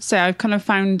 I have to say I've kind of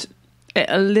found it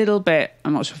a little bit,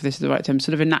 I'm not sure if this is the right term,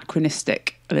 sort of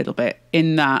anachronistic a little bit,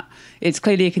 in that it's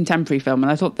clearly a contemporary film,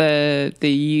 and I thought the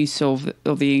use of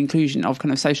the inclusion of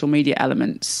kind of social media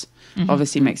elements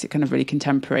obviously makes it kind of really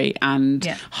contemporary and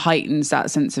heightens that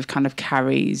sense of kind of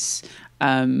Carrie's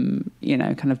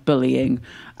kind of bullying,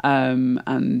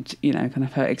 and kind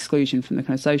of her exclusion from the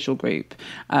kind of social group.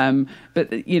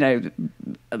 But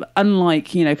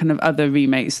unlike kind of other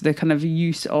remakes, the kind of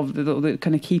use of the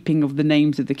kind of keeping of the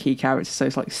names of the key characters, so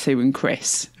it's like Sue and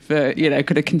Chris for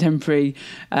kind of contemporary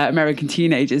American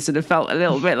teenagers, sort of felt a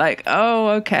little bit like, oh,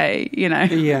 okay,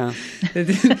 Yeah.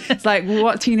 It's like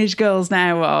what teenage girls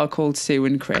now are called Sue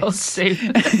and Chris. Called Sue.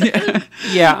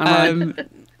 Yeah, and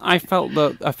I felt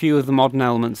that a few of the modern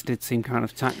elements did seem kind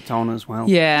of tacked on as well.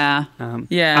 Yeah.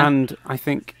 And I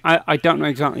think, I don't know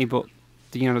exactly, but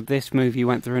this movie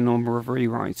went through a number of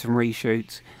rewrites and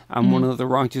reshoots, and one of the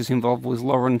writers involved was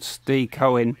Lawrence D.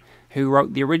 Cohen, who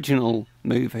wrote the original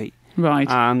movie. Right.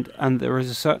 And there is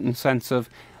a certain sense of,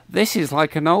 this is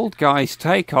like an old guy's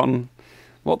take on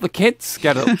what the kids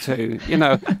get up to.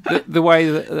 The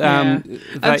way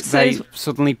that they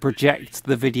suddenly project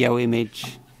the video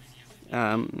image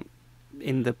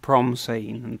in the prom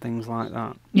scene and things like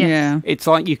that. Yes. Yeah. It's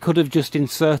like you could have just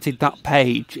inserted that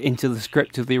page into the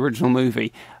script of the original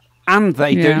movie, and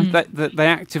they do that. They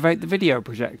activate the video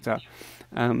projector,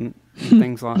 and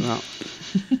things like that.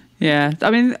 Yeah, I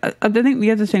mean, I think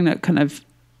the other thing that kind of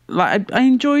like I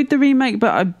enjoyed the remake,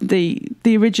 but the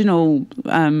original,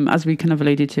 as we kind of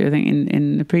alluded to, I think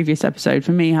in the previous episode,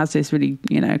 for me has this really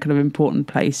kind of important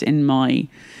place in my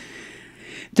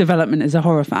development as a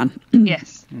horror fan.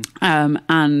 Yes.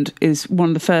 And is one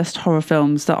of the first horror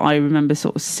films that I remember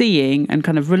sort of seeing and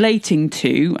kind of relating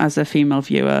to as a female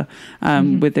viewer,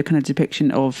 with the kind of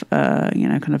depiction of,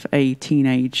 kind of a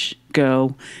teenage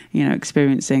girl,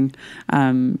 experiencing,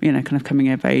 kind of coming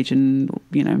of age and,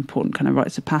 important kind of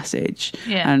rites of passage.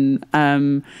 Yeah. And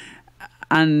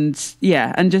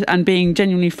being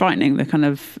genuinely frightening, the kind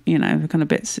of, the kind of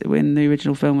bits in the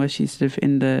original film where she's sort of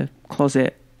in the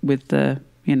closet with the,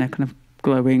 kind of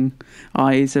glowing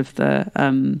eyes of the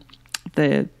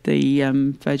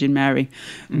Virgin Mary.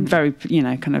 Very,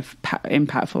 kind of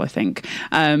impactful, I think.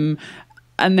 And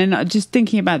then just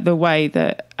thinking about the way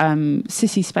that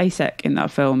Sissy Spacek in that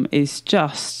film is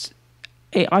just,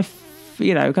 kind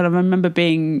of remember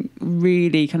being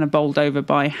really kind of bowled over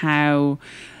by how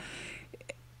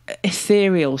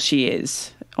ethereal she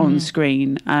is on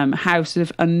screen, how sort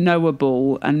of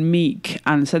unknowable and meek,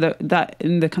 and so that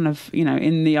in the kind of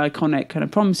in the iconic kind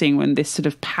of prom scene when this sort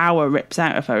of power rips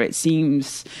out of her, it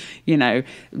seems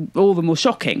all the more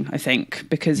shocking, I think,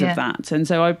 because of that. And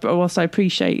so I also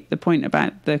appreciate the point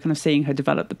about the kind of seeing her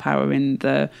develop the power in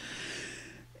the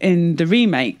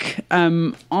remake.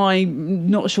 I'm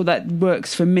not sure that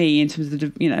works for me in terms of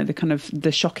the kind of the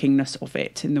shockingness of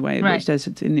it in the way which does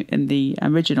it in the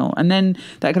original. And then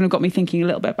that kind of got me thinking a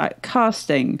little bit about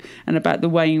casting and about the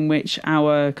way in which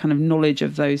our kind of knowledge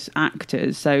of those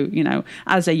actors. So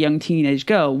as a young teenage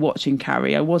girl watching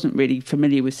Carrie, I wasn't really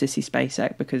familiar with Sissy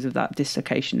Spacek because of that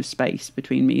dislocation of space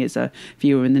between me as a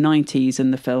viewer in the 90s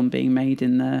and the film being made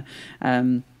in the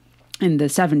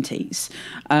 70s,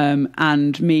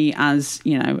 and me as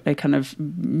a kind of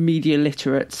media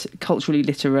literate, culturally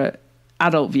literate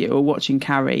adult viewer watching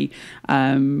Carrie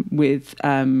with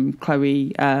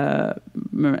Chloe Grace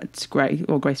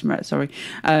Moretz, sorry,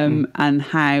 and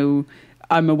how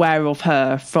I'm aware of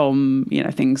her from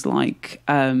things like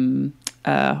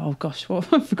oh gosh,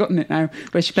 I've forgotten it now.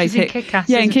 Where she plays Hit, Kick-Ass,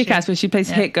 in Kick-Ass, where she plays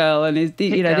Hit Girl, and is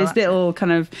this little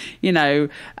kind of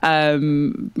kind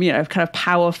of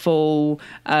powerful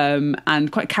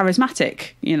and quite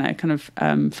charismatic kind of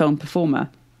film performer.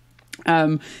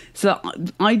 So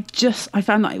I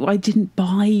found that I didn't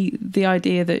buy the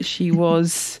idea that she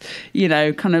was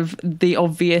kind of the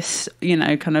obvious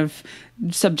kind of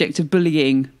subject of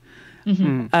bullying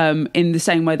in the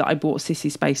same way that I bought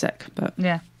Sissy Spacek, but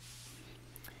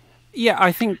Yeah,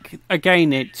 I think,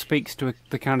 again, it speaks to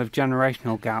the kind of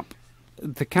generational gap.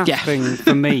 The casting,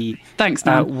 for me, thanks,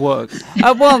 worked.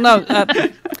 Well, no,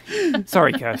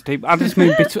 sorry, Kirsty. I just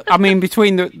mean,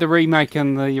 between the remake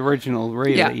and the original,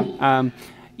 really.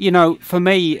 Yeah. For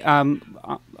me,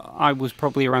 I was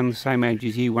probably around the same age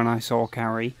as you when I saw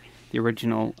Carrie, the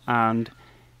original, and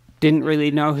didn't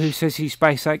really know who Sissy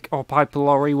Spacek or Piper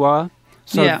Laurie were.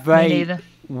 So they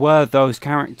were those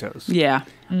characters. Yeah.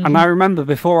 And I remember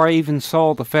before I even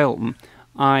saw the film,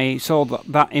 I saw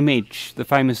that image, the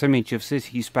famous image of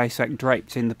Sissy Spacek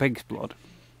draped in the pig's blood.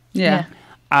 Yeah.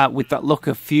 With that look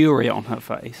of fury on her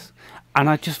face. And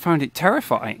I just found it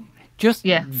terrifying, just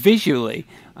visually.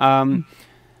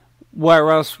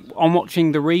 Whereas on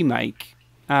watching the remake...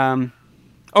 and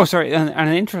an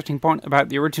interesting point about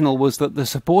the original was that the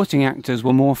supporting actors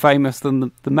were more famous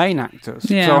than the main actors.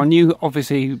 Yeah. So I knew,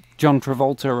 obviously, John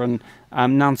Travolta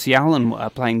and Nancy Allen were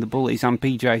playing the bullies, and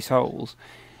PJ Soles.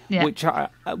 Yeah.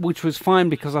 which was fine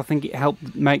because I think it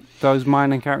helped make those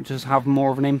minor characters have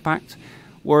more of an impact.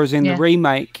 Whereas in the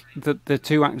remake, the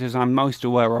two actors I'm most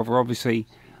aware of are obviously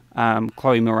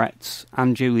Chloe Moretz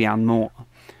and Julianne Moore,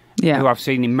 who I've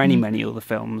seen in many other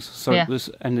films. So it was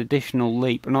an additional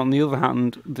leap. And on the other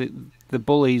hand, the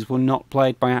bullies were not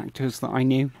played by actors that I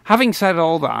knew. Having said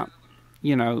all that,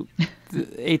 you know,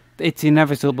 it's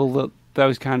inevitable that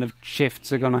those kind of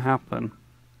shifts are going to happen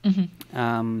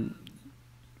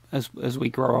as we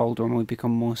grow older and we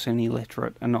become more cine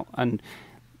literate, and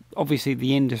obviously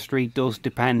the industry does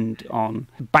depend on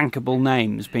bankable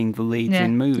names being the leads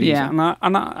in movies, and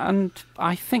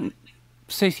I think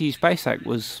Sissy Spacek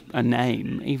was a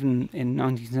name even in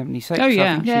 1976. Oh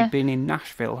yeah, I think she'd been in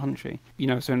Nashville, hadn't she? You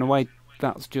know, so in a way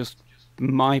that's just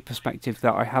my perspective,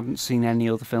 that I hadn't seen any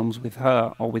other films with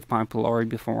her or with Piper Laurie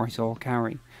before I saw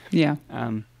Carrie. Yeah.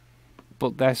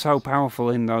 But they're so powerful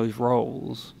in those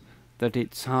roles that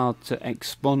it's hard to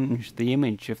expunge the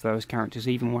image of those characters,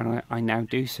 even when I now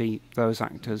do see those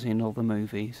actors in other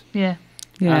movies. Yeah.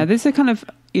 Yeah, there's a kind of,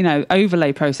 you know,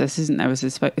 overlay process, isn't there, as a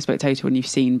spectator when you've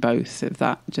seen both, of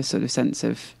that just sort of sense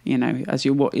of, you know, as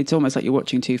it's almost like you're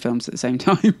watching two films at the same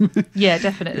time. Yeah,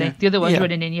 definitely. Yeah. The other one's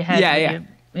running in your head.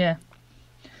 Yeah.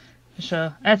 For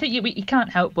sure. And I think you can't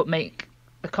help but make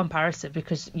a comparison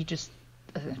because you just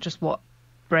what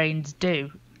brains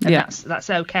do, and that's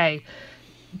okay.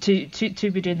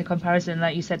 To be doing the comparison,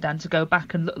 like you said, Dan, to go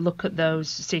back and look at those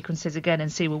sequences again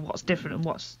and see what's different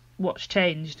and what's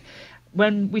changed.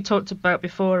 When we talked about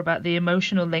before about the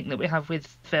emotional link that we have with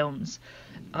films,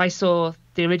 I saw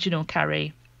the original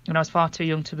Carrie when I was far too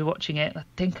young to be watching it. I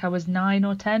think I was 9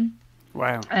 or 10.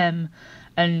 Wow.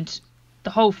 And the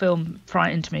whole film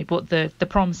frightened me, but the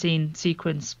prom scene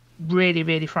sequence really,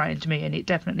 really frightened me, and it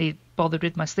definitely bothered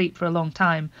with my sleep for a long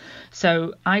time.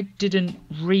 So I didn't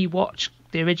re-watch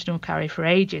the original Carrie for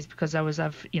ages because I was,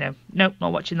 nope,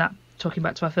 not watching that. Talking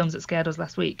back to our films that scared us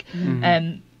last week.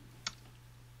 Mm-hmm.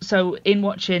 So in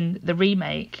watching the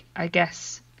remake, I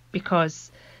guess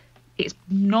because it's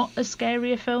not as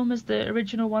scary a film as the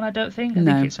original one, I don't think. I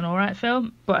think it's an all right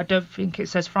film, but I don't think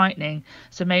it's as frightening.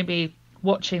 So maybe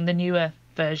watching the newer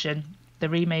version, the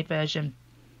remade version,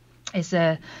 is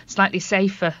slightly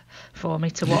safer for me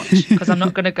to watch because I'm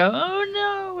not going to go, oh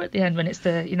no, at the end when it's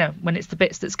the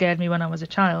bits that scared me when I was a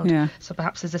child. Yeah. So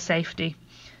perhaps there's a safety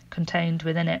contained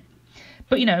within it.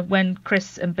 But when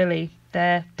Chris and Billy,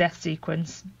 their death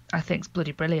sequence, I think is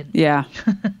bloody brilliant. Yeah,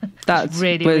 that's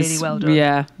really well done.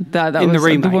 Yeah, that in was the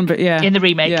remake. The one, but in the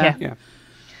remake. Yeah.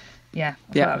 I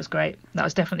thought that was great. That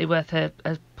was definitely worth a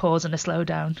pause and a slow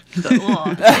down. Go, oh,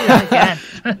 do that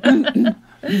again.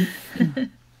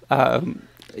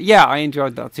 I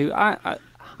enjoyed that too. I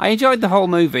enjoyed the whole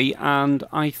movie, and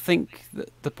I think that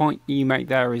the point you make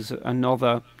there is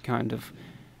another kind of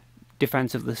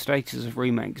defense of the status of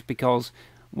remakes, because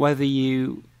whether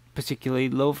you particularly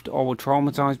loved or were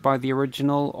traumatized by the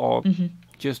original or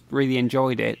just really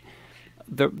enjoyed it,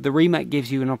 the remake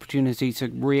gives you an opportunity to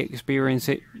re-experience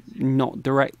it not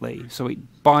directly, so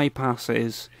it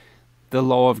bypasses the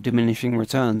law of diminishing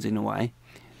returns in a way.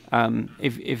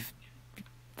 If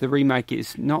the remake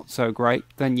is not so great,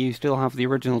 then you still have the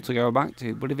original to go back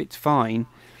to. But if it's fine,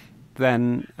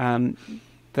 then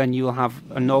you'll have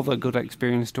another good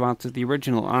experience to add to the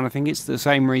original. And I think it's the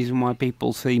same reason why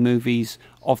people see movies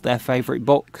of their favourite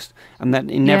books and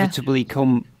then inevitably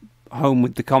come home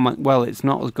with the comment, well, it's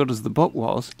not as good as the book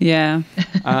was. Yeah.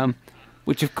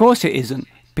 Which of course it isn't,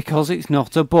 because it's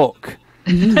not a book.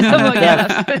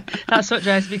 That's what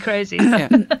drives me crazy. Yeah.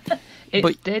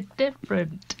 It's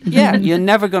different. Yeah, you're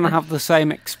never going to have the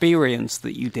same experience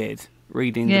that you did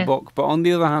reading the book. But on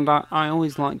the other hand, I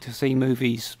always like to see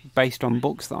movies based on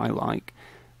books that I like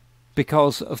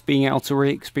because of being able to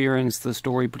re-experience the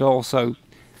story, but also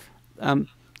kind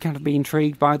of be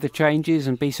intrigued by the changes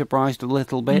and be surprised a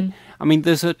little bit. I mean,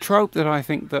 there's a trope that I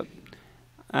think that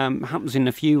happens in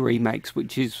a few remakes,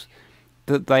 which is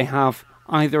that they have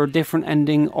either a different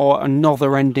ending or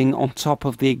another ending on top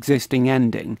of the existing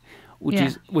ending,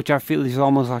 which I feel is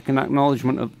almost like an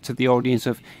acknowledgement to the audience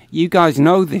of, you guys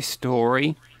know this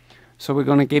story, so we're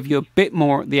going to give you a bit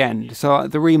more at the end. So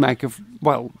the remake of,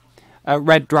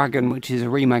 Red Dragon, which is a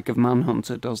remake of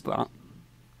Manhunter, does that.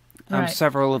 Right.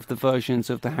 Several of the versions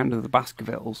of The Hound of the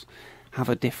Baskervilles have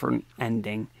a different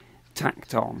ending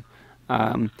tacked on.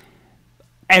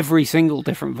 Every single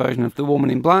different version of The Woman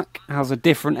in Black has a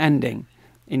different ending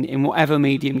in whatever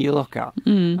medium you look at.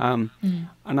 And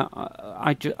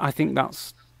I think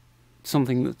that's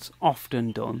something that's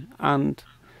often done, and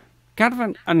kind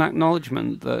of an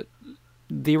acknowledgement that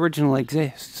the original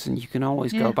exists and you can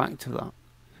always go back to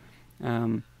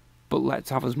that. but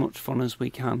let's have as much fun as we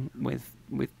can with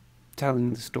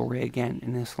telling the story again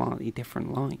in a slightly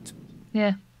different light.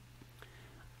 Yeah.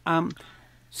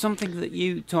 Something that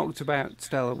you talked about,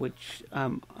 Stella, which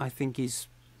I think is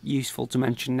useful to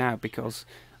mention now because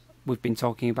we've been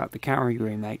talking about the Carrie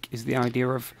remake, is the idea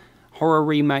of horror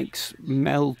remakes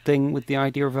melding with the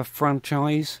idea of a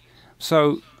franchise.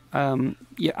 So,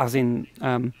 as in,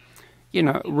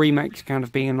 remakes kind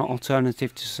of being an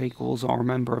alternative to sequels or a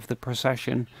member of the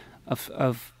procession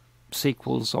of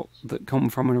sequels that come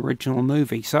from an original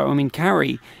movie. So, I mean,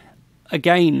 Carrie,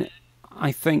 again,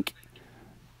 I think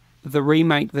the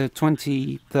remake, the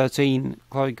 2013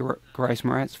 Chloe Grace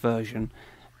Moretz version,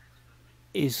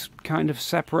 is kind of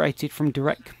separated from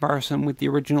direct comparison with the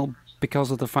original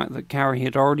because of the fact that Carrie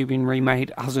had already been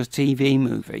remade as a TV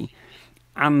movie,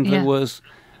 and there was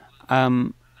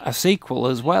a sequel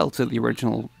as well to the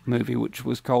original movie, which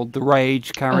was called The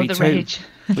Rage, Carrie 2, Rage.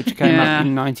 which came out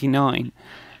in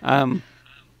 1999.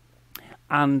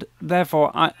 And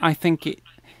therefore, I think it,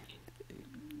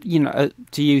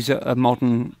 to use a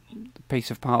modern piece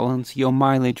of parlance, your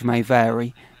mileage may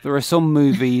vary. There are some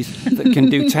movies that can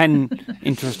do 10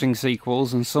 interesting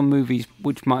sequels and some movies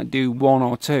which might do 1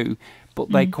 or 2, but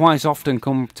they quite often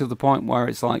come to the point where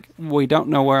it's like, we don't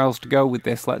know where else to go with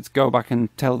this, let's go back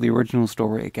and tell the original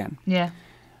story again. Yeah.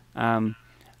 And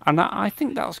I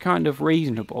think that's kind of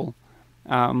reasonable.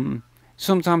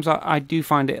 Sometimes I do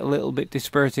find it a little bit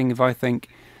dispiriting if I think,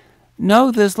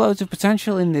 no, there's loads of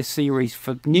potential in this series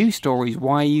for new stories.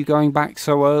 Why are you going back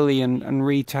so early and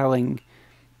retelling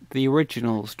the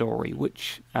original story,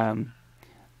 which was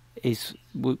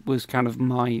kind of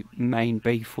my main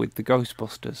beef with the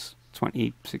Ghostbusters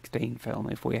 2016 film,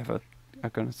 if we ever are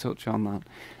going to touch on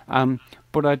that.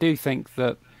 But I do think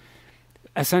that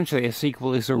essentially a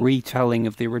sequel is a retelling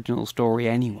of the original story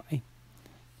anyway.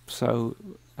 So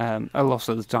a lot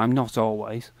of the time, not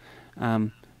always.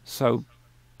 So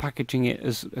packaging it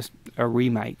as a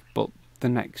remake, but the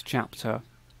next chapter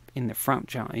in the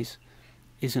franchise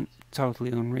isn't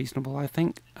totally unreasonable, I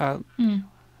think.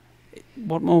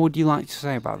 What more would you like to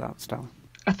say about that, Stella?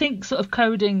 I think sort of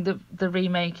coding the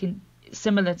remake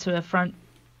similar to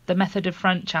the method of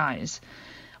franchise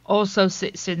also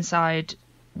sits inside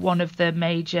one of the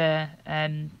major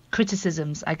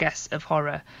criticisms, I guess, of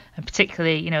horror, and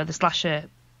particularly, the slasher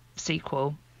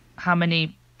sequel. How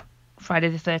many Friday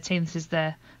the 13th is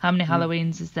there? How many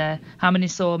Halloweens is there? How many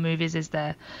Saw movies is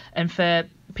there? And for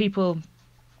people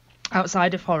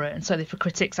outside of horror, and certainly for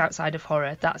critics outside of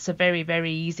horror, that's a very,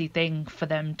 very easy thing for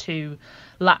them to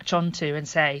latch onto and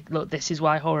say, look, this is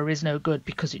why horror is no good,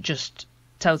 because it just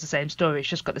tells the same story. It's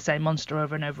just got the same monster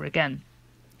over and over again.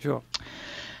 Sure.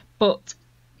 But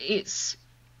it's,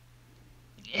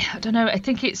 I don't know, I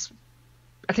think it's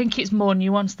more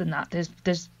nuanced than that.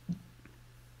 There's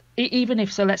even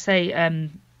if, so let's say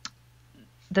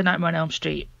the Nightmare on Elm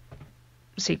Street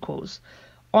sequels,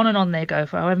 on and on they go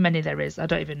for however many there is. I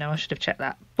don't even know, I should have checked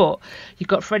that. But you've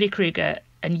got Freddy Krueger,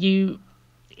 and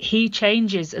he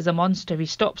changes as a monster. He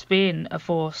stops being a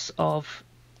force of,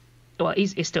 well,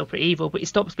 he's still pretty evil, but he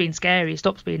stops being scary, he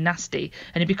stops being nasty,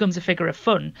 and he becomes a figure of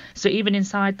fun. So even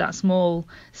inside that small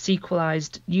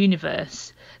sequelized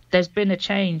universe, there's been a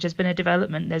change, there's been a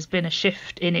development, there's been a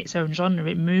shift in its own genre.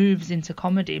 It moves into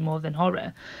comedy more than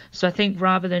horror. So I think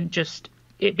rather than just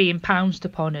it being pounced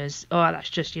upon as, oh, that's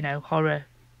just, horror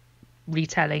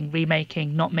retelling,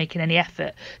 remaking, not making any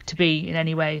effort to be in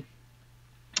any way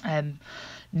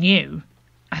new,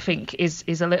 I think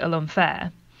is a little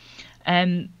unfair.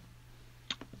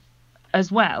 As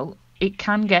well, it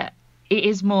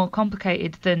is more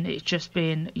complicated than it's just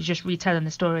being, you're just retelling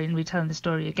the story and retelling the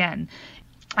story again.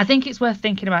 I think it's worth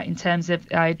thinking about in terms of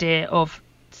the idea of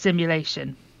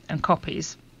simulation and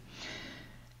copies.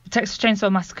 The Texas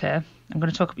Chainsaw Massacre, I'm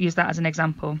going to use that as an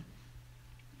example,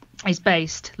 is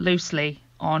based loosely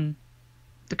on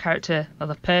the character of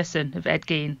the person of Ed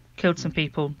Gein. Killed some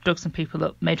people, dug some people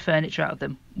up, made furniture out of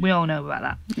them. We all know about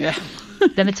that. Yeah.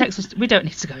 Then the Texas, we don't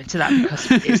need to go into that because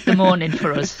it's the morning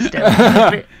for us still.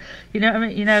 You know what I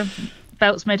mean?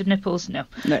 Belts made of nipples? No.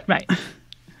 Right.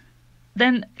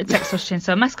 Then the Texas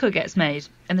Chainsaw Massacre gets made,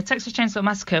 and the Texas Chainsaw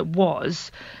Massacre was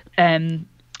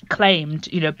claimed,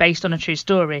 based on a true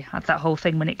story. Had that whole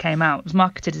thing when it came out. It was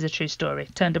marketed as a true story.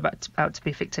 Turned out to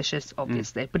be fictitious,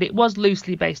 obviously, but it was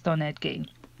loosely based on Ed Gein.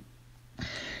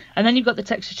 And then you've got the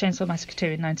Texas Chainsaw Massacre 2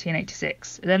 in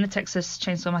 1986. And then the Texas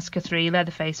Chainsaw Massacre 3,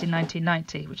 Leatherface in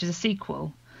 1990, which is a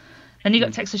sequel. Then you've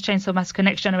got Texas Chainsaw Massacre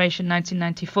Next Generation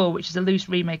 1994, which is a loose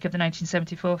remake of the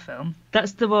 1974 film.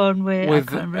 That's the one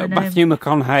with Matthew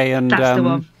McConaughey and that's the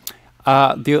one.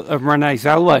 Renee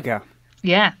Zellweger.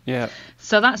 Yeah. Yeah.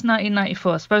 So that's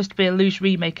 1994, supposed to be a loose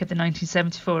remake of the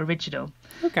 1974 original.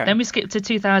 Okay. Then we skip to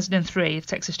 2003, of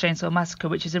Texas Chainsaw Massacre,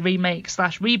 which is a remake /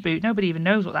 reboot. Nobody even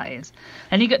knows what that is.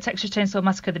 And you got Texas Chainsaw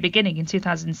Massacre: The Beginning in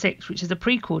 2006, which is a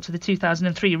prequel to the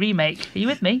 2003 remake. Are you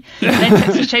with me? And then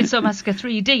Texas Chainsaw Massacre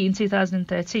 3D in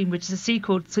 2013, which is a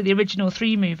sequel to the original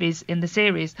 3 movies in the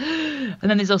series. And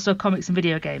then there's also comics and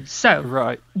video games. So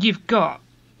Right. you've got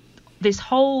this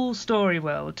whole story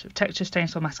world of Texas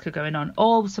Chainsaw Massacre going on,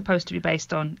 all supposed to be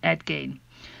based on Ed Gein.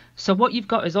 So what you've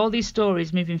got is all these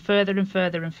stories moving further and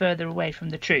further and further away from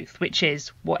the truth, which is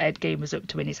what Ed Gein was up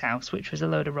to in his house, which was a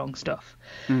load of wrong stuff.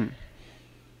 And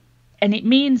it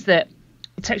means that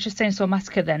Texas Chainsaw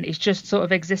Massacre then is just sort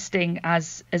of existing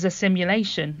as a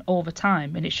simulation all the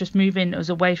time, and it's just moving us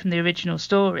away from the original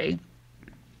story.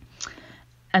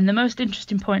 And the most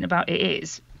interesting point about it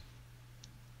is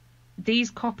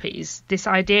these copies, this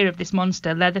idea of this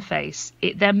monster Leatherface,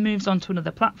 it then moves on to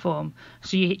another platform.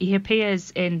 So he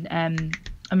appears in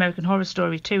American Horror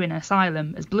Story 2 in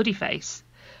Asylum as Bloodyface.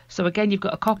 So again, you've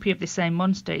got a copy of the same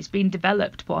monster. It's been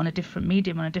developed but on a different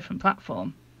medium, on a different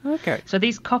platform. Okay. So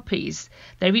these copies,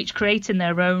 they're each creating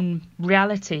their own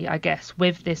reality, I guess,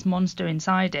 with this monster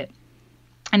inside it.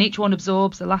 And each one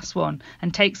absorbs the last one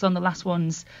and takes on the last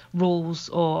one's rules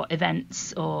or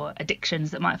events or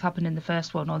addictions that might have happened in the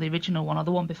first one or the original one or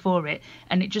the one before it.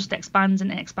 And it just expands and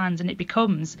it expands and it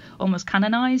becomes almost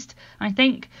canonized, I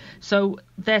think. So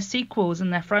their sequels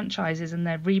and their franchises and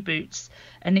their reboots.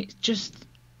 And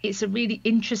it's a really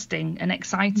interesting and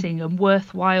exciting and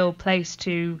worthwhile place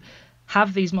to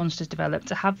have these monsters developed,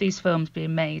 to have these films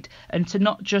being made, and to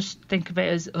not just think of it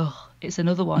as, it's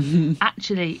another one.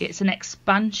 Actually, it's an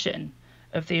expansion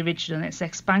of the original. It's an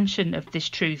expansion of this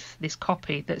truth, this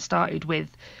copy that started with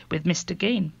Mr.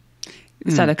 Gein.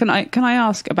 Stella, can I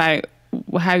ask about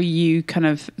how you kind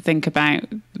of think about,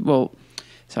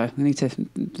 sorry, I need to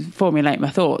formulate my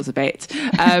thoughts a bit.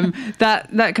 That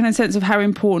kind of sense of how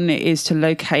important it is to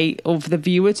locate, or for the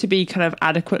viewer to be kind of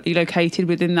adequately located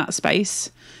within that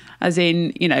space. As in,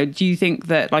 do you think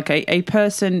that like a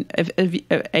person,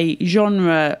 a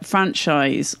genre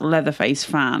franchise Leatherface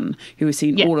fan who has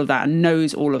seen all of that and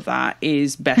knows all of that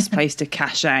is best placed to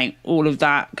cash out all of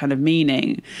that kind of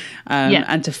meaning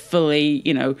and to fully,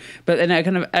 but then a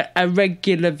kind of a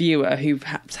regular viewer who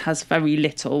perhaps has very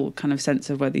little kind of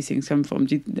sense of where these things come from.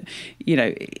 Do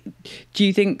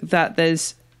you think that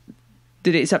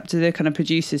it's up to the kind of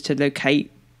producers to locate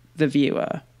the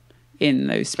viewer in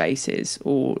those spaces,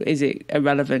 or is it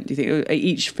irrelevant? Do you think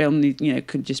each film,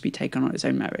 could just be taken on its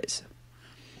own merits?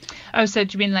 Oh, so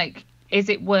do you mean like, is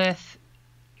it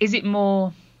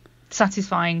more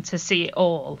satisfying to see it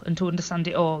all and to understand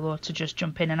it all, or to just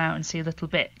jump in and out and see little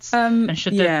bits? And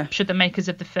should the makers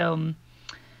of the films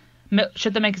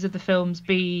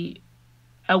be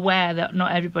aware that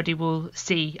not everybody will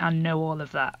see and know all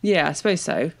of that? Yeah, I suppose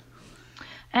so.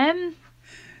 I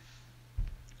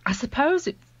suppose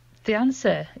the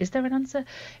answer, is there an answer?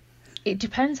 It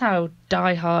depends how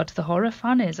diehard the horror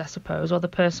fan is, I suppose, or the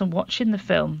person watching the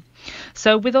film.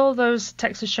 So with all those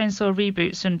Texas Chainsaw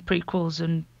reboots and prequels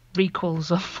and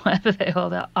requels or whatever they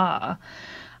all are,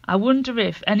 I wonder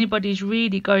if anybody's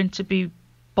really going to be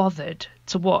bothered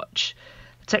to watch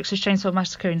Texas Chainsaw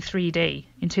Massacre in 3D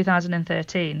in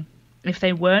 2013 if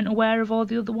they weren't aware of all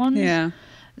the other ones. Yeah.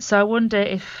 So I wonder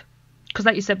if, because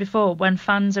like you said before, when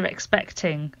fans are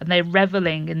expecting and they're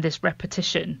reveling in this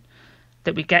repetition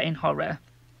that we get in horror,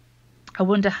 I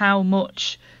wonder how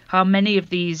many of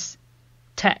these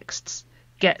texts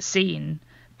get seen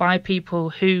by people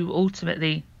who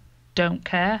ultimately don't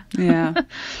care,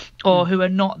 or who are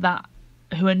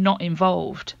not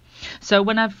involved. So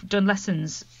when I've done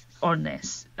lessons on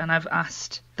this and I've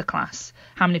asked the class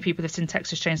how many people have seen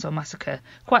Texas Chainsaw Massacre,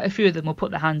 quite a few of them will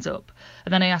put their hands up,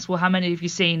 and then I ask, well, how many have you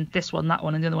seen this one, that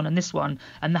one, and the other one, and this one?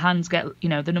 And the hands get, the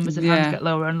numbers of hands get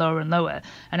lower and lower and lower.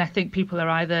 And I think people are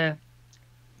either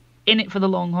in it for the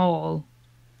long haul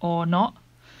or not.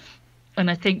 And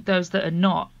I think those that are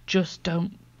not just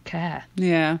don't care.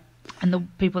 Yeah. And the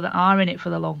people that are in it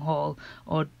for the long haul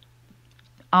or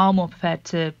are more prepared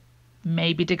to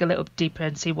maybe dig a little deeper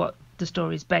and see what the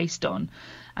story is based on,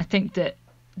 I think that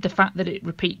the fact that it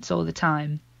repeats all the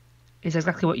time is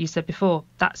exactly what you said before.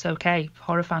 That's okay.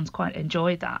 Horror fans quite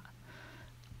enjoy that.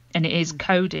 And it is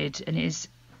coded and it is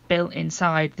built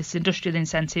inside this industrial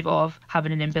incentive of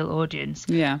having an inbuilt audience.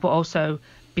 Yeah. But also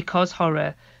because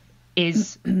horror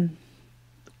is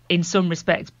in some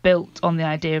respects built on the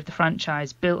idea of the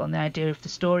franchise, built on the idea of the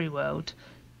story world,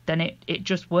 then it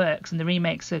just works. And the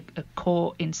remakes are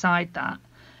caught inside that.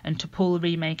 And to pull a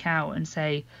remake out and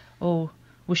say, oh,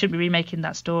 we shouldn't be remaking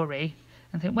that story,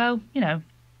 and think, well,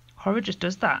 horror just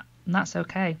does that, and that's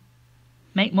okay.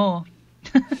 Make more.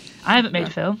 I haven't made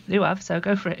a film. You have, so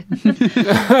go for it.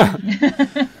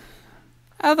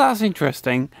 That's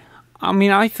interesting. I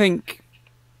mean, I think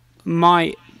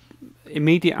my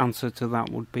immediate answer to that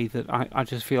would be that I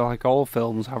just feel like all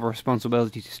films have a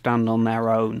responsibility to stand on their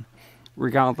own,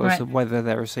 regardless of whether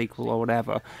they're a sequel or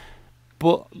whatever.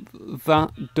 But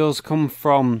that does come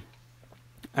from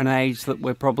an age that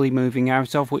we're probably moving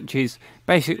out of, which is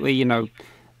basically,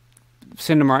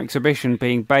 cinema exhibition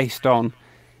being based on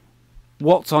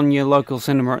what's on your local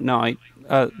cinema at night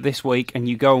this week, and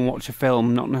you go and watch a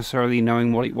film not necessarily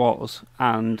knowing what it was,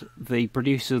 and the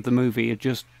producers of the movie are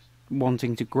just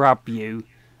wanting to grab you,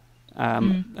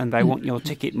 and they want your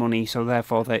ticket money, so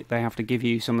therefore they have to give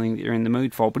you something that you're in the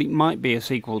mood for. But it might be a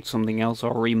sequel to something else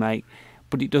or a remake,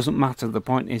 but it doesn't matter. The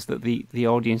point is that the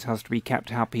audience has to be kept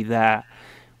happy there.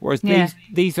 Whereas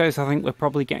these days, I think we're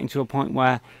probably getting to a point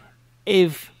where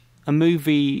if a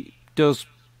movie does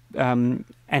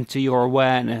enter your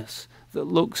awareness that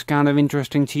looks kind of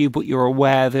interesting to you, but you're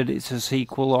aware that it's a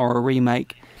sequel or a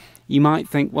remake, you might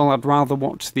think, well, I'd rather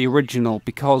watch the original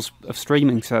because of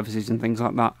streaming services and things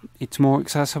like that. It's more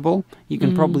accessible. You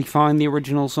can probably find the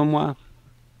original somewhere.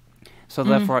 So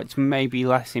therefore, it's maybe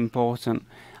less important.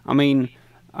 I mean,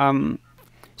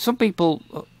 some people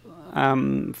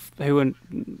who are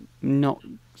not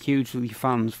hugely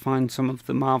fans find some of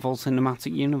the Marvel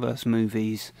Cinematic Universe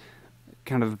movies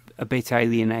kind of a bit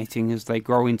alienating as they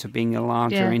grow into being a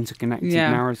larger interconnected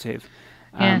narrative.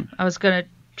 I was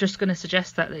just gonna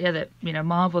suggest that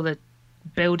Marvel are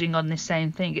building on this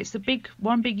same thing. It's the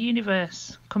one big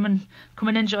universe. Come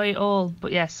and enjoy it all.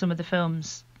 But yes, some of the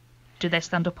films, do they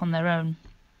stand up on their own?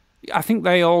 I think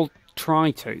they all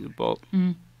try to, but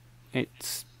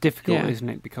it's difficult, isn't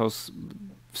it? Because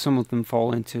some of them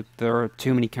fall into, there are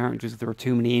too many characters, there are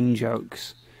too many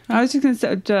in-jokes. I was just going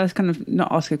to just kind of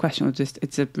not ask a question, or just,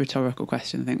 it's a rhetorical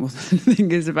question, I think. What the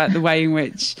thing is about the way in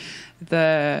which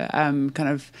the kind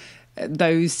of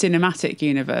those cinematic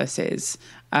universes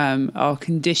are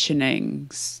conditioning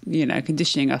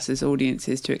us as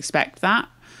audiences to expect that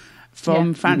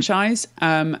from franchise,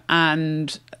 and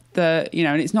and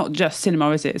it's not just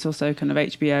cinema, is it? It's also kind of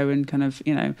HBO and kind of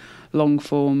long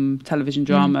form television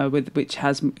drama which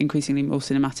has increasingly more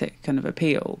cinematic kind of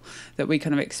appeal, that we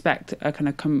kind of expect a kind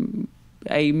of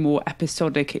a more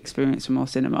episodic experience from our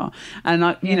cinema. And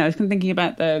I was kind of thinking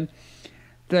about the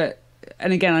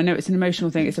and again, I know it's an emotional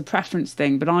thing, it's a preference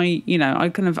thing, but I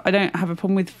don't have a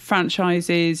problem with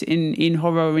franchises in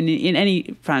horror and in any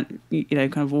kind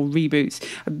of all reboots.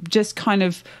 Just kind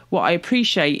of what I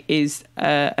appreciate is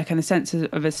a kind of sense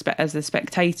of as a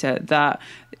spectator that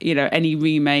any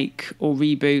remake or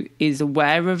reboot is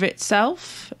aware of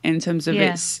itself in terms of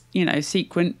its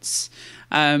sequence.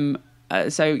 So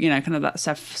kind of that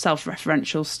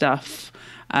self-referential stuff.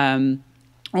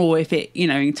 Or if it,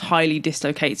 entirely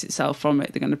dislocates itself from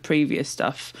the kind of previous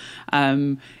stuff,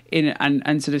 and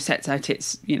sort of sets out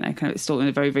its, kind of its story in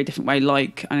a very, very different way,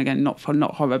 like, and again, not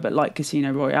horror, but like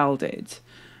Casino Royale did,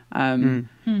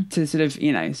 to sort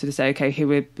of say, okay, here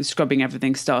we're scrubbing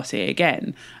everything, start it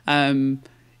again. So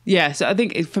I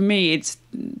think for me, it's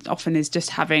often is just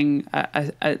having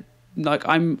I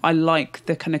like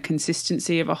the kind of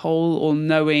consistency of a whole, or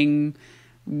knowing,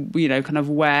 kind of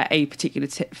where a particular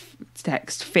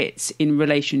text fits in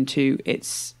relation to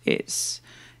its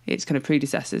kind of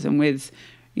predecessors, and with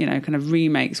kind of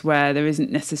remakes where there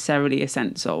isn't necessarily a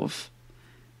sense of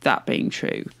that being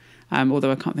true.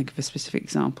 Although I can't think of a specific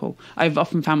example, I've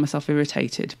often found myself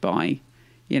irritated by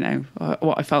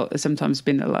what I felt has sometimes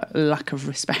been a lack of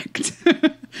respect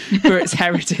for its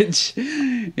heritage.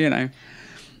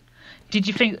 Did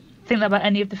you think that about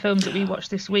any of the films that we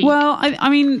watched this week? Well, I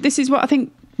mean, this is what I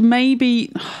think,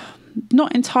 maybe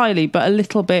not entirely, but a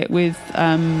little bit with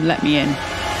Let Me In.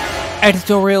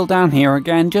 Editorial down here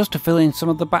again, just to fill in some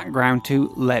of the background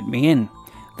to Let Me In.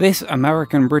 This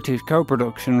American-British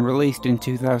co-production, released in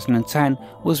 2010,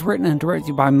 was written and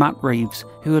directed by Matt Reeves,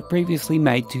 who had previously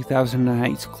made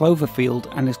 2008's Cloverfield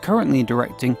and is currently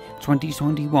directing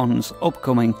 2021's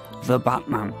upcoming The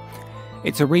Batman.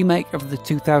 It's a remake of the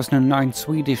 2009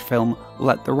 Swedish film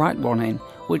Let the Right One In,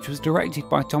 which was directed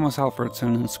by Thomas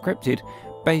Alfredson and scripted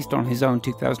based on his own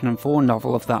 2004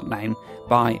 novel of that name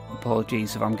by,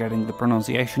 apologies if I'm getting the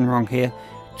pronunciation wrong here,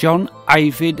 John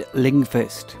Ajvide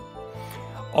Lindqvist.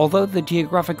 Although the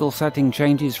geographical setting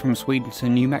changes from Sweden to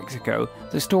New Mexico,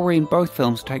 the story in both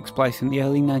films takes place in the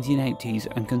early 1980s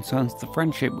and concerns the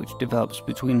friendship which develops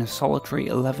between a solitary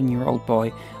 11-year-old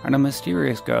boy and a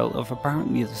mysterious girl of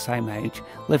apparently the same age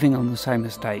living on the same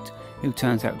estate, who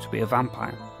turns out to be a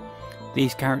vampire.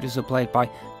 These characters are played by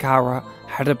Kara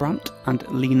Hedebrandt and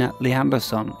Lena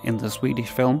Leandersson in the Swedish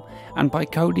film, and by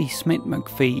Cody Smith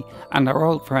McPhee and our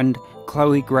old friend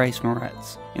Chloe Grace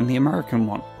Moretz in the American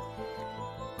one.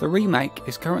 The remake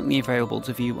is currently available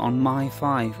to view on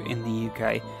My5 in the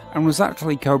UK, and was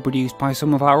actually co-produced by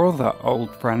some of our other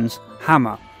old friends,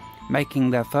 Hammer,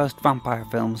 making their first vampire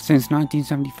film since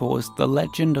 1974's The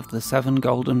Legend of the Seven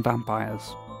Golden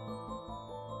Vampires.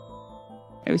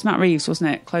 It was Matt Reeves,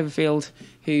 wasn't it, Cloverfield,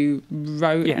 who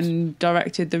wrote and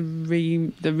directed the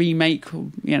remake,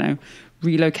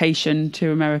 relocation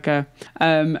to America.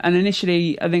 And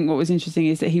initially, I think what was interesting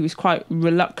is that he was quite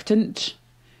reluctant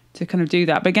to kind of do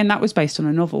that. But again, that was based on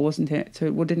a novel, wasn't it? So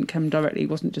it didn't come directly, it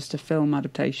wasn't just a film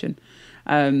adaptation.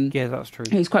 Yeah, that's true.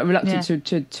 He was quite reluctant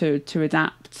to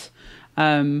adapt.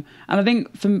 And I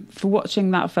think for watching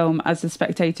that film as a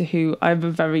spectator, who I have a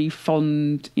very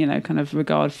fond, kind of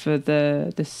regard for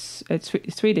it's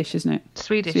Swedish, isn't it?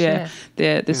 Swedish,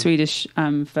 the Swedish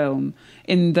film,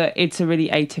 in that it's a really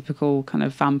atypical kind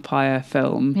of vampire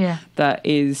film that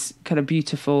is kind of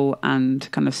beautiful and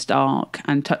kind of stark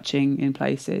and touching in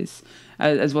places,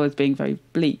 as well as being very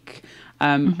bleak.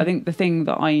 I think the thing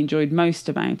that I enjoyed most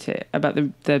about it, about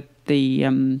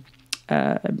the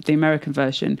American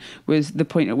version, was the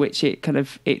point at which it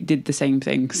did the same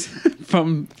things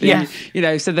from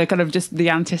so the kind of just the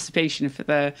anticipation for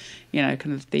the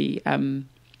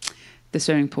the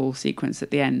swimming pool sequence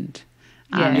at the end,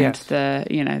 and the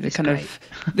it's kind great. of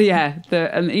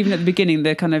and even at the beginning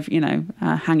the kind of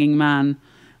hanging man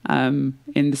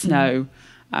in the snow,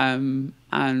 and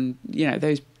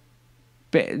those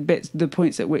bits, the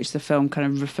points at which the film kind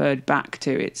of referred back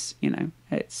to its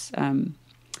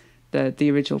the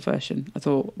original version, I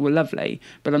thought were lovely,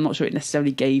 but I'm not sure it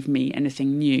necessarily gave me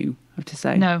anything new, I have to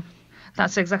say. No,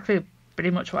 that's exactly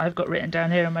pretty much what I've got written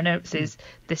down here on my notes, is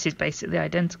this is basically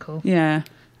identical. Yeah.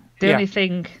 The only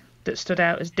thing that stood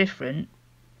out as different,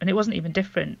 and it wasn't even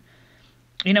different,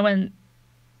 when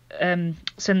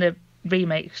so in the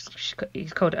remake,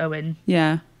 he's called Owen.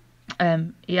 Yeah.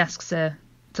 He asks her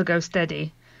to go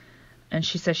steady, and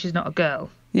she says she's not a girl.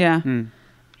 Yeah.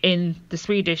 In the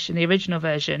Swedish, in the original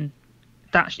version,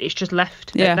 that it's just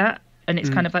left at that, and it's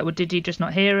kind of like, well, did he just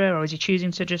not hear her, or is he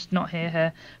choosing to just not hear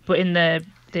her? But in the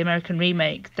American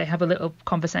remake, they have a little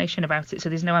conversation about it, so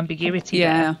there's no ambiguity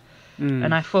there.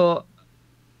 And I thought,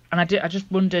 and I just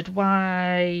wondered,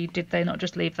 why did they not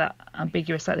just leave that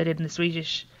ambiguous like they did in the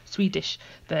Swedish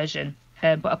version?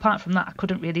 But apart from that, I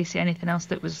couldn't really see anything else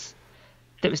that was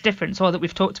different. So all that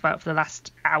we've talked about for the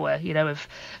last hour, of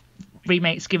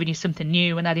remakes giving you something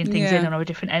new and adding things in, or a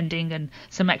different ending and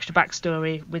some extra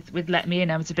backstory. With Let Me In,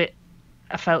 I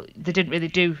felt they didn't really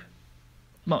do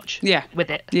much with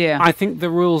it. Yeah, I think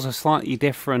the rules are slightly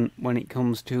different when it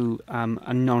comes to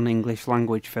a non-English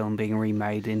language film being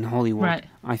remade in Hollywood. Right.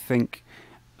 I think,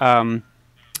 I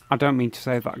don't mean to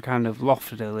say that kind of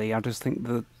loftily, I just think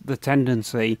the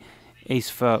tendency is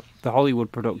for the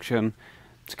Hollywood production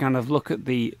to kind of look at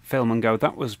the film and go,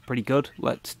 that was pretty good,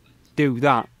 let's do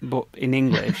that, but in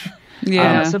English.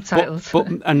 Subtitles. But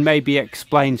and maybe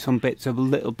explain some bits a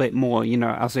little bit more,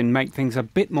 as in make things a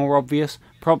bit more obvious.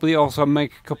 Probably also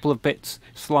make a couple of bits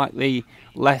slightly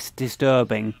less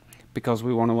disturbing, because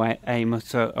we want to aim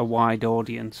at a wide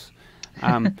audience.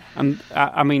 And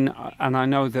I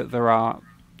know that there are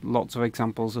lots of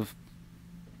examples of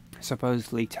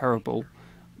supposedly terrible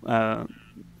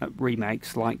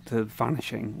remakes, like The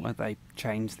Vanishing, where they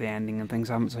changed the ending and things.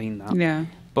 I haven't seen that. Yeah.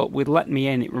 But with Let Me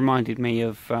In, it reminded me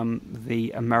of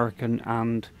the American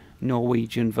and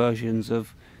Norwegian versions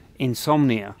of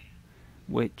Insomnia,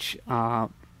 which are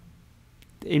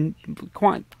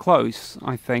quite close,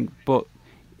 I think, but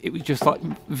it was just like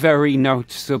very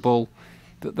noticeable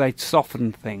that they'd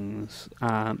softened things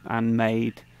and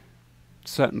made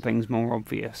certain things more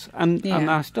obvious. And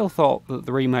I still thought that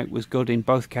the remake was good in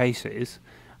both cases,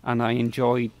 and I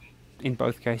enjoyed in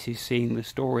both cases seeing the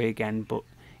story again, but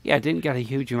I didn't get a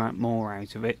huge amount more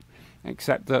out of it,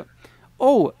 except that,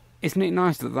 isn't it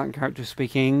nice that character's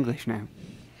speaking English now?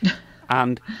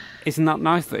 And isn't that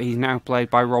nice that he's now played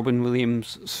by Robin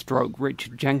Williams /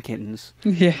 Richard Jenkins?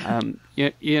 Yeah.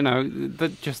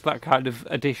 Just that kind of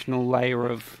additional layer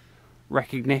of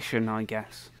recognition, I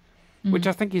guess, which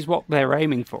I think is what they're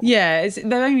aiming for. Yeah,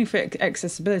 they're aiming for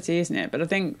accessibility, isn't it? But I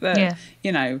think that,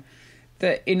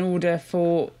 that in order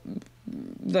for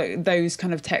those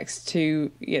kind of texts to,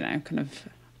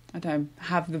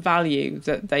 have the value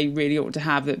that they really ought to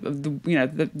have,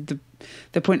 the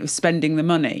point of spending the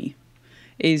money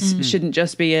shouldn't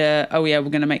just be we're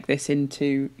going to make this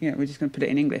into, we're just going to put it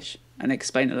in English and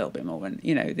explain a little bit more. And,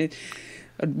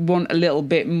 I'd want a little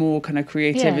bit more kind of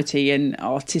creativity and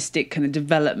artistic kind of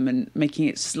development, making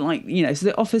it slightly, you know, so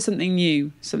it offers something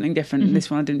new, something different. And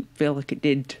this one I didn't feel like it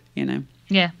did, you know.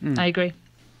 Yeah, I agree.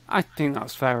 I think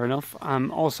that's fair enough.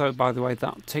 Also, by the way,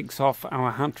 that ticks off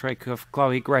our hat trick of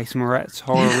Chloe Grace Moretz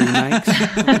horror remakes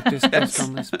we've discussed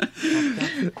on this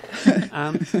podcast.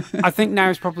 I think now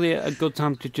is probably a good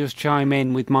time to just chime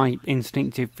in with my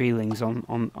instinctive feelings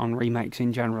on remakes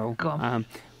in general. Go on.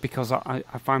 Because I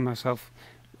find myself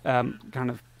kind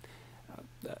of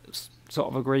sort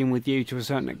of agreeing with you to a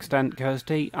certain extent,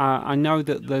 Kirsty. I know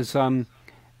that there's an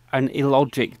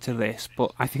illogic to this,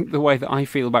 but I think the way that I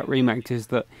feel about remakes is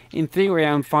that in theory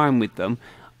I'm fine with them.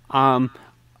 I'd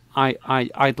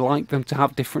like them to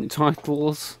have different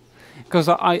titles, because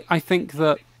I think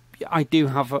that I do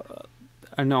have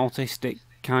an artistic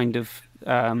kind of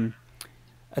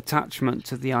attachment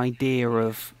to the idea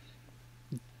of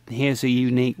here's a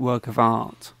unique work of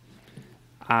art,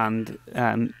 and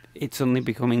it's suddenly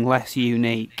becoming less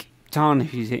unique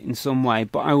tarnishes it in some way.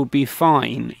 But I would be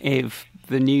fine if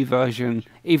the new version,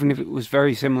 even if it was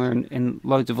very similar in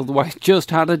loads of other ways,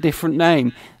 just had a different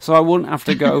name, so I wouldn't have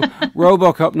to go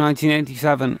RoboCop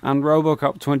 1987 and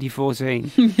RoboCop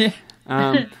 2014. Yeah.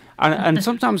 And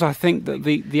sometimes I think that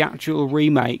the actual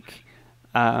remake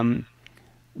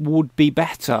would be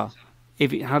better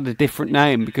if it had a different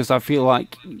name, because I feel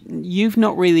like you've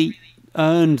not really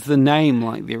earned the name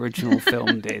like the original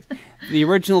film did. The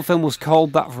original film was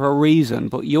called that for a reason,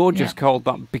 but you're just called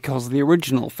that because the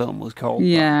original film was called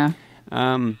that.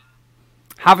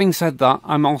 Having said that,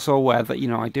 I'm also aware that, you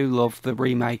know, I do love the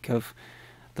remake of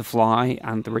The Fly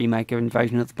and the remake of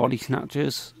Invasion of the Body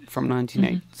Snatchers from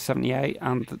 1978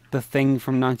 and The Thing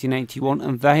from 1981,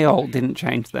 and they all didn't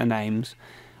change their names.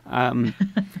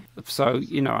 So,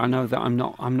 you know, I know that I'm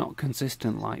not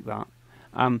consistent like that.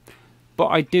 But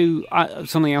I do.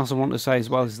 Something else I want to say as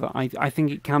well is that I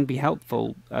think it can be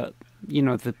helpful. You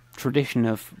know, the tradition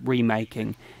of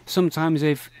remaking. Sometimes,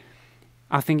 if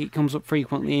I think it comes up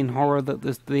frequently in horror that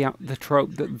there's the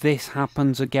trope that this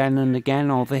happens again and again,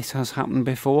 or this has happened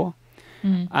before,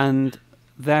 and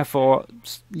therefore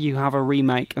you have a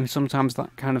remake, and sometimes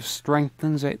that kind of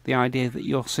strengthens it. The idea that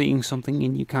you're seeing something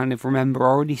and you kind of remember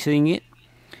already seeing it,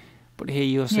 but here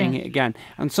you're seeing it again.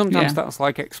 And sometimes that's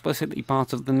like explicitly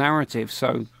part of the narrative.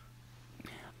 So,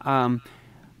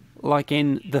 like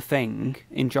in The Thing,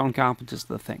 in John Carpenter's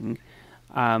The Thing,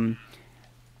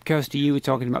 Kirsty, you were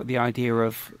talking about the idea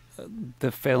of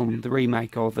the film, the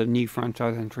remake or the new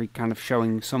franchise entry kind of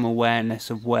showing some awareness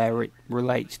of where it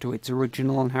relates to its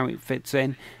original and how it fits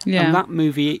in. Yeah. And that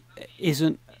movie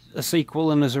isn't a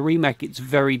sequel, and as a remake it's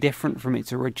very different from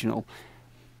its original.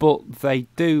 But they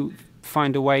do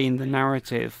find a way in the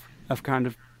narrative of kind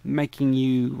of making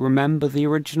you remember the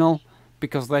original,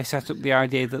 because they set up the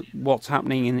idea that what's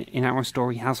happening in our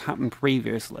story has happened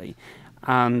previously,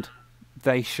 and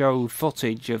they show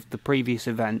footage of the previous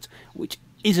event, which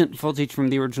isn't footage from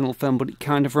the original film, but it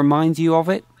kind of reminds you of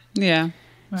it. Yeah.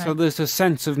 Right. So there's a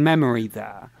sense of memory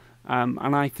there.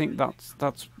 And I think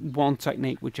that's one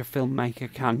technique which a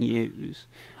filmmaker can use.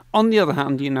 On the other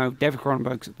hand, you know, David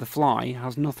Cronenberg's The Fly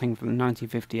has nothing from the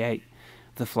 1958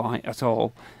 The Fly at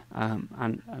all.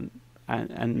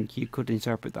 And you could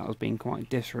interpret that as being quite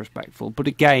disrespectful. But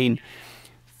again,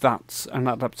 that's an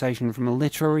adaptation from a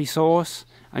literary source,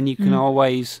 and you can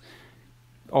always,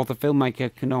 or the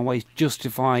filmmaker can always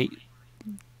justify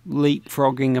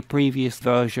leapfrogging a previous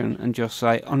version and just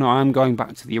say, oh no, I'm going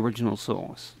back to the original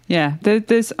source. Yeah,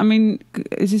 there's, I mean,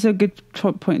 is this a good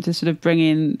point to sort of bring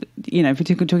in, you know, if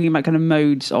we're talking about kind of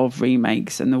modes of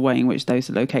remakes and the way in which those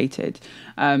are located,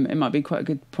 it might be quite a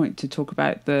good point to talk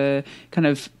about the kind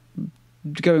of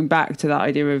going back to that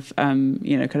idea of,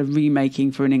 you know, kind of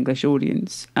remaking for an English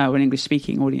audience, or an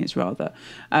English-speaking audience rather,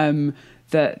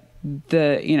 that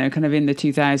the, you know, kind of in the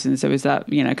 2000s there was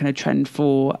that, you know, kind of trend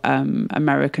for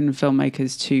American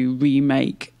filmmakers to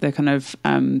remake the kind of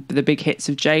the big hits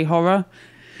of J-horror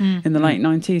in the late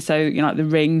 90s. So, you know, like The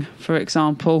Ring, for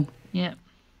example. Yeah,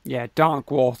 Dark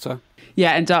Water.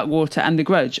 Yeah, and Dark Water and The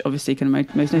Grudge, obviously, kind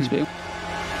of most notably.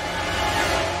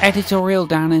 Editorial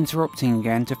Dan interrupting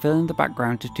again to fill in the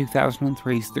background to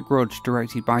 2003's The Grudge,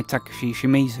 directed by Takashi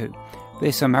Shimizu.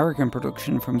 This American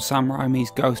production from Sam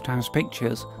Raimi's Ghost House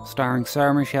Pictures, starring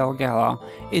Sarah Michelle Gellar,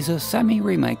 is a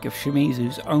semi-remake of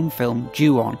Shimizu's own film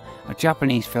Ju-On, a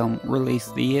Japanese film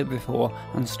released the year before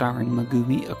and starring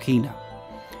Megumi Okina.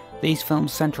 These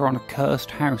films centre on a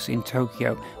cursed house in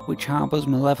Tokyo which harbours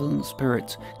malevolent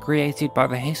spirits created by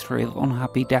the history of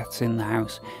unhappy deaths in the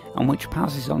house, and which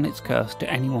passes on its curse to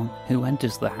anyone who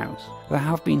enters the house. There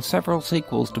have been several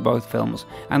sequels to both films,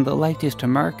 and the latest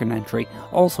American entry,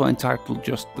 also entitled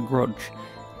just The Grudge,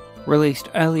 released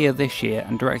earlier this year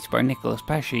and directed by Nicolas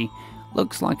Pesce,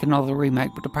 looks like another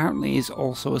remake but apparently is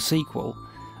also a sequel.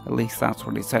 At least that's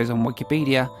what it says on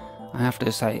Wikipedia. I have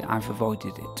to say I've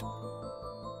avoided it.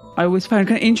 I always found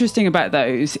kind of interesting about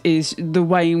those is the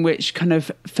way in which, kind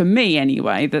of, for me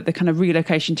anyway, that the kind of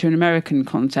relocation to an American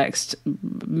context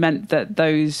meant that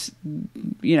those,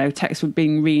 texts were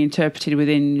being reinterpreted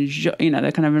within,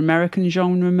 the kind of American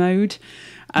genre mode.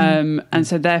 And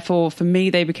so therefore, for me,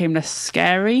 they became less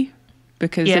scary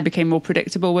because they became more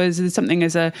predictable. Whereas there's something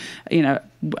as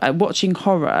watching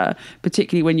horror,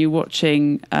 particularly when you're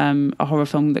watching a horror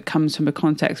film that comes from a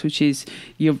context which is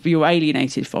you're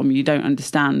alienated from, you don't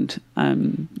understand,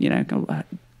 the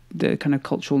kind of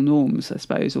cultural norms, I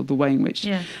suppose, or the way in which,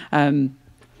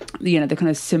 the kind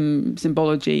of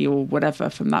symbology or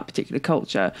whatever from that particular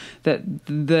culture, that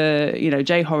the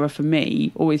J-horror for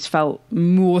me always felt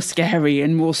more scary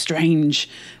and more strange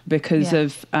because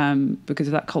of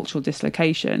that cultural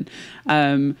dislocation.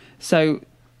 So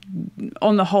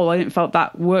on the whole, I didn't felt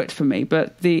that worked for me,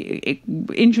 but the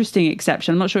interesting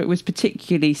exception, I'm not sure it was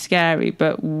particularly scary,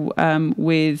 but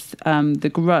with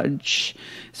The Grudge,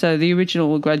 so the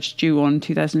original Grudge, due on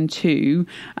 2002,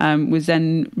 was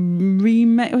then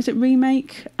remake with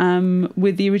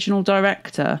the original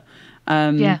director,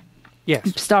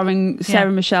 starring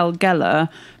Sarah Michelle Gellar,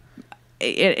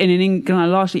 in a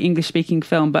largely English-speaking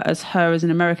film, but as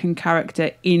an American character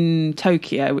in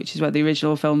Tokyo, which is where the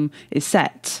original film is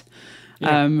set.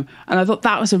 And I thought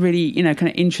that was a really, kind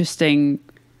of interesting,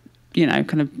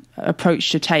 kind of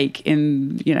approach to take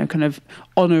in, kind of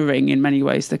honouring in many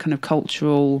ways the kind of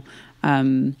cultural,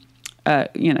 kind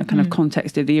of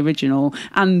context of the original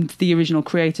and the original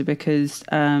creator, because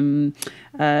Takashi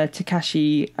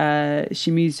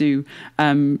Shimizu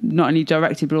not only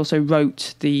directed but also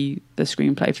wrote the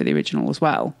screenplay for the original as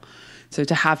well. So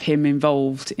to have him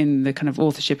involved in the kind of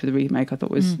authorship of the remake, I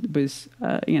thought was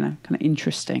kind of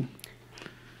interesting.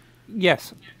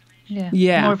 Yes.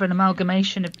 Yeah. More of an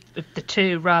amalgamation of the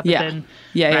two rather than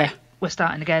we're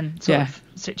starting again sort of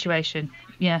situation.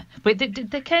 Yeah, but they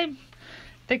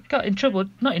got in trouble,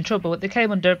 not in trouble, but they came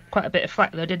under quite a bit of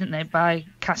flack though, didn't they, by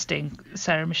casting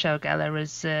Sarah Michelle Gellar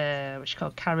as what's she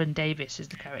called, Karen Davis is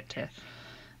the character.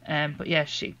 But yeah,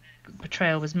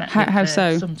 portrayal was met with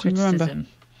some criticism.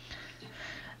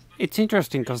 It's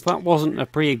interesting because that wasn't a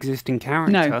pre-existing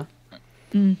character.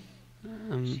 No.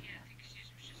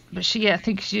 But I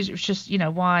think it was just,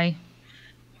 why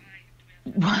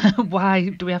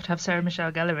do we have to have Sarah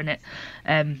Michelle Gellar in it?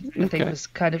 I think it was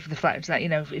kind of the fact that,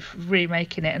 if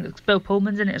remaking it, and it's Bill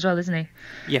Pullman's in it as well, isn't he?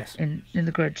 Yes. In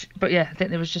The Grudge. But yeah, I think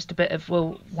there was just a bit of,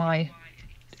 why?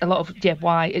 A lot of,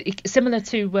 why? Similar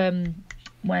to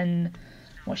when,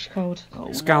 what's she called?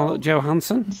 Scarlett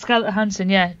Johansson? Scarlett Johansson,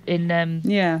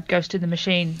 in Ghost in the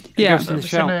Machine. Ghost in the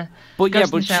Shell.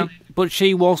 But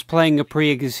she was playing a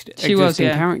pre-existing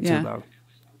character, though.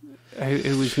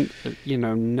 Who was,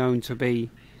 known to be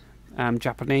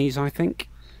Japanese, I think.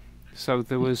 So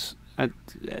there was a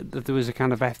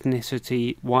kind of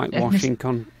ethnicity whitewashing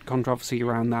controversy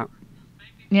around that.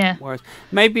 Yeah. Whereas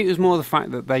maybe it was more the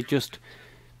fact that they just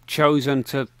chosen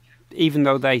to, even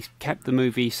though they kept the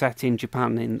movie set in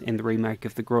Japan in the remake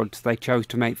of The Grudge, they chose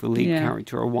to make the lead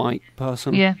character a white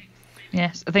person. Yeah.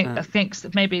 Yes, I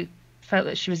think maybe felt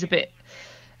that she was a bit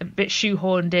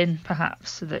shoehorned in,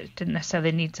 perhaps, so that it didn't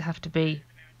necessarily need to have to be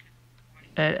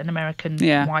an American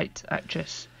white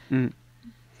actress. The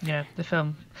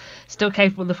film still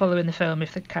capable of following the film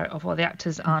if the character or the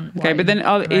actors aren't white. Okay, but then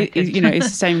it's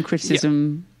the same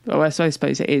criticism. Well, so I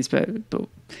suppose it is, but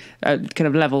kind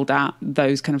of levelled at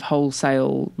those kind of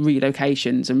wholesale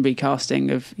relocations and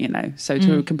recasting of, so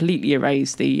to completely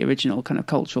erase the original kind of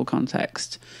cultural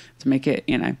context to make it,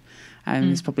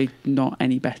 it's probably not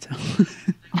any better.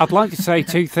 I'd like to say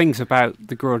two things about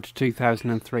The Grudge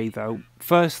 2003, though.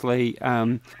 Firstly,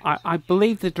 I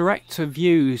believe the director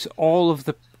views all of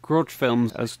the Grudge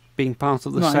films as being part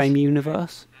of the same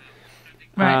universe.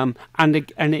 Right. And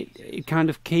it kind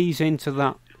of keys into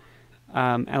that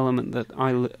element that I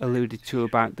alluded to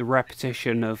about the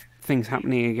repetition of things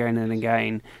happening again and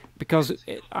again. Because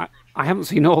I haven't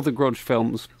seen all the Grudge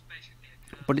films,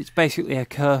 but it's basically a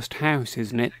cursed house,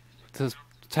 isn't it?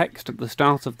 text at the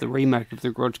start of the remake of The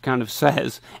Grudge kind of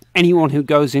says, anyone who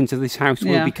goes into this house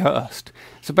will be cursed.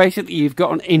 So basically you've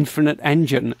got an infinite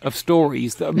engine of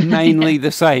stories that are mainly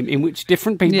the same, in which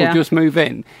different people just move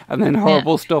in and then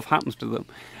horrible stuff happens to them.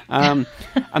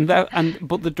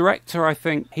 But the director, I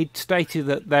think, he'd stated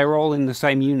that they're all in the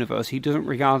same universe. He doesn't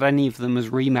regard any of them as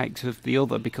remakes of the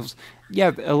other because,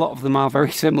 a lot of them are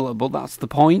very similar, but that's the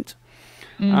point.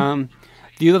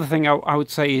 The other thing I would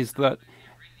say is that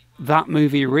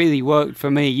movie really worked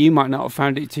for me. You might not have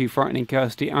found it too frightening,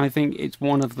 Kirsty. I think it's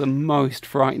one of the most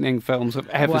frightening films I've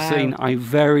ever seen. I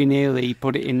very nearly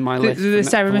put it in my list. The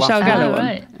Sarah Michelle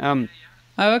Gellar one?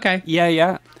 Right. Okay.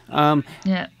 Yeah.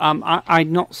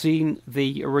 I'd not seen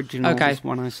the original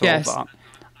when I saw that.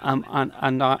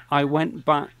 And I went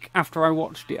back, after I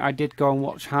watched it, I did go and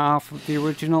watch half of the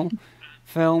original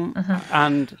film,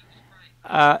 and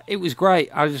it was great.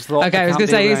 I just thought... Okay, I was going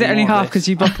to say, is it only half because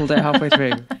you bottled it halfway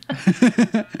through?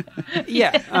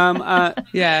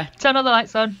 Turn all the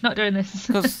lights on, not doing this.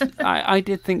 Because I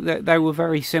did think that they were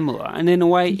very similar, and in a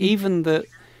way, even the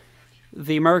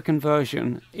American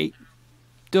version, it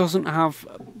doesn't have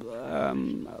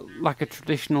like a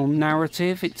traditional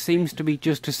narrative. It seems to be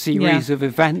just a series of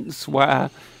events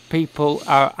where people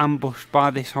are ambushed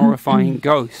by this horrifying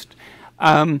ghost.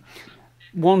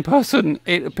 One person,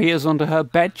 it appears under her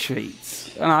bed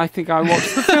sheets, and I think I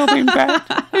watched the film in bed.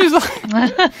 It was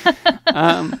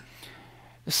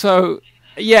like,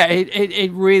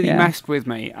 it really messed with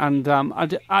me, and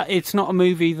it's not a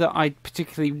movie that I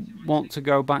particularly want to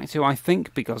go back to. I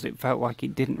think because it felt like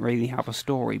it didn't really have a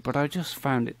story, but I just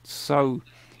found it so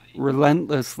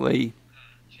relentlessly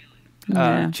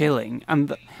chilling,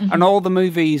 and all the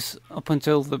movies up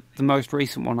until the most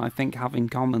recent one, I think, have in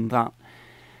common that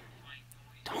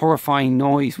horrifying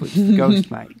noise which the ghost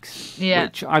makes,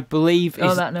 which I believe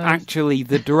is actually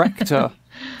the director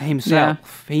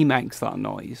himself. He makes that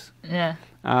noise. So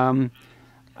I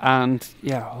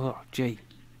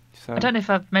don't know if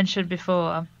I've mentioned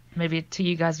before, maybe to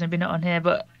you guys, maybe not on here,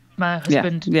 but my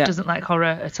husband doesn't like horror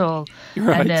at all,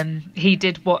 and he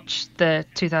did watch the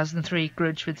 2003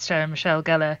 Grudge with Sarah Michelle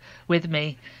Gellar with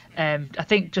me. I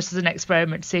think just as an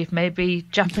experiment to see if maybe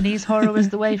Japanese horror was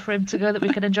the way for him to go, that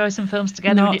we could enjoy some films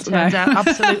together, and it turns out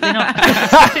absolutely not.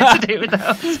 It's nothing to do with that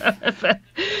whatsoever.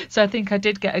 So I think I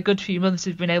did get a good few months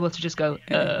of being able to just go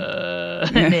near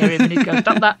him, and he'd go,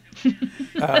 stop that.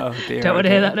 Oh dear, don't want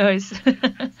to hear that noise.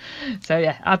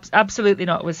 So absolutely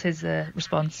not was his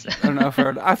response. I don't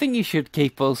know, I think you should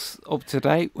keep us up to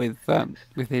date with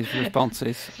his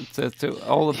responses to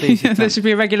all of these. There should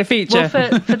be a regular feature.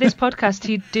 Well, for this podcast,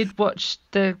 he did watch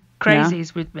the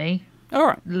Crazies with me. All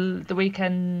right. The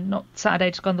weekend, not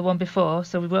Saturday, just gone the one before.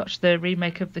 So we watched the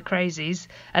remake of the Crazies,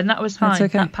 and that was fine.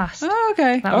 That passed. Oh,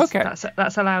 okay.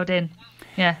 That's allowed in.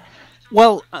 Yeah.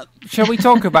 Well, shall we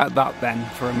talk about that then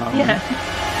for a moment? Yeah.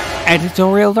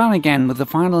 Editorial Dan again with the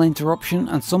final interruption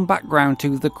and some background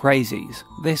to The Crazies.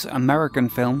 This American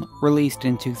film, released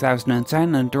in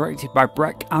 2010 and directed by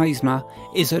Breck Eisner,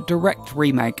 is a direct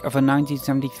remake of a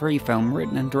 1973 film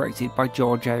written and directed by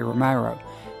George A. Romero.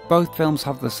 Both films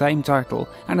have the same title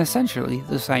and essentially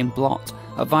the same plot.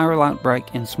 A viral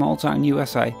outbreak in small-town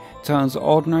USA turns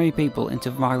ordinary people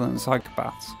into violent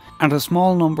psychopaths, and a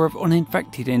small number of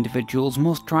uninfected individuals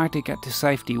must try to get to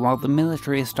safety while the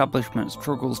military establishment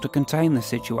struggles to contain the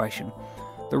situation.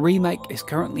 The remake is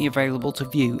currently available to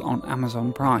view on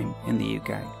Amazon Prime in the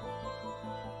UK.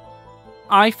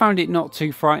 I found it not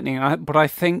too frightening, but I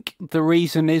think the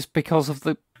reason is because of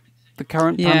the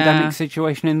current pandemic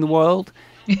situation in the world.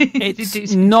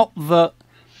 It's not that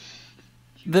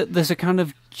there's a kind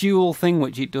of dual thing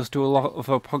which it does to a lot of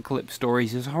apocalypse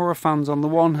stories. As horror fans, on the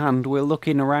one hand, we're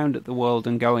looking around at the world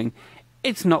and going,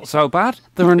 it's not so bad.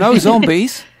 There are no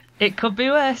zombies. It could be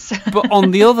worse. But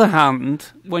on the other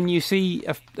hand, when you see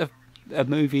a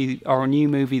movie or a new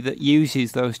movie that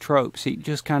uses those tropes, it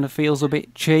just kind of feels a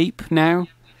bit cheap now.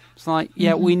 It's like,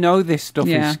 we know this stuff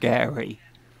is scary.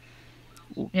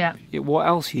 Yeah. What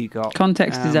else you got?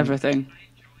 Context is everything.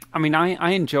 I mean,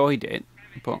 I enjoyed it,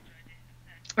 but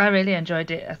I really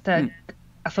enjoyed it.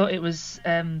 I thought it was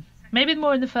maybe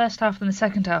more in the first half than the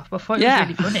second half, but I thought it was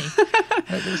really funny.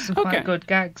 There was some quite good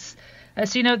gags.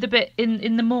 So you know the bit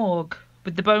in the morgue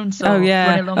with the bone saw running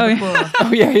along the floor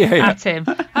at him.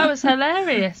 That was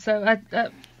hilarious. So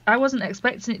I wasn't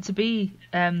expecting it to be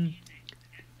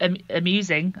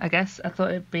amusing. I guess I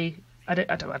thought it'd be. I don't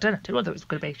know. I didn't know what it was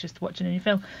going to be. Just watching a new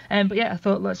film. But I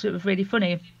thought lots of it was really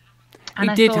funny. And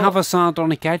it did have a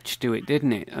sardonic edge to it,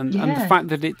 didn't it? And the fact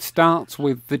that it starts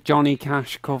with the Johnny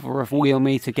Cash cover of We'll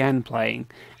Meet Again playing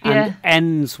and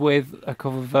ends with a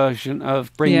cover version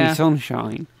of Bring Me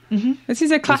Sunshine. Mm-hmm. This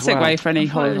is a classic way for any I thought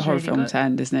it horror was really film good. to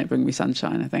end, isn't it? Bring Me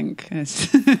Sunshine, I think.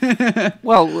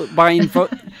 Well, by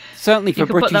certainly for You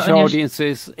could put British that on your-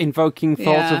 audiences, invoking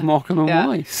thoughts Yeah, of Morecambe and yeah.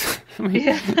 Wise. I mean,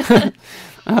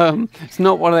 it's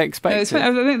not what I It's expected. funny,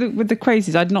 I think that with the Crazies,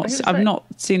 It was I've like- not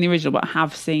seen the original, but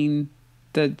have seen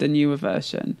the newer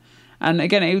version. And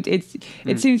again,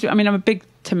 it seems. I mean, I'm a big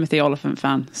Timothy Oliphant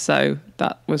fan, so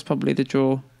that was probably the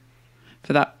draw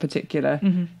for that particular.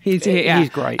 He's great. He's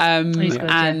good,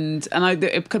 yeah. And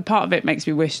part of it makes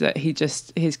me wish that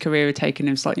his career had taken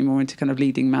him slightly more into kind of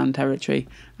leading man territory.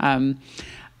 But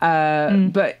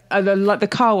like the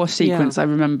car wash sequence, I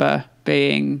remember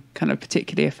being kind of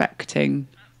particularly affecting.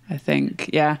 I think,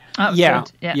 yeah. That was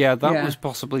good, yeah. That was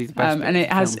possibly the best. And bit it of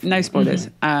the has film no for me. spoilers.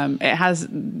 It has,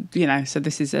 so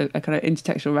this is a kind of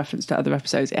intertextual reference to other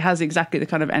episodes. It has exactly the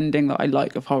kind of ending that I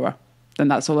like of horror.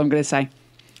 And that's all I'm going to say.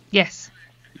 Yes,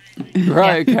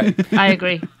 Right, okay. I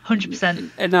agree,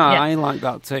 100%. No, Yeah. I like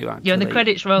that too, actually. You're in the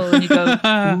credits roll and you go.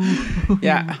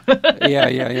 Yeah.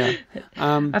 Yeah.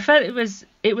 I felt it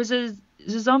was a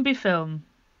zombie film,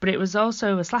 but it was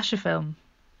also a slasher film.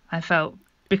 I felt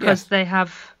because Yes. they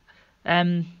have,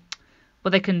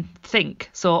 they can think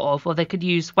sort of, or they could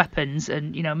use weapons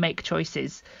and make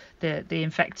choices. The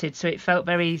infected, so it felt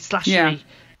very slashery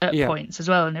at points as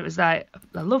well. And it was like,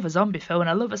 I love a zombie film and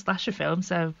I love a slasher film,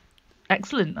 so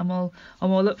excellent. I'm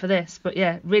all up for this. But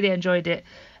yeah, really enjoyed it.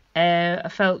 I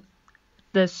felt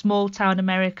the small town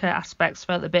America aspects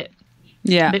felt a bit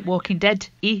Walking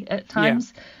Dead-y at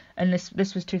times. And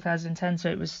this was 2010,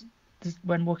 so it was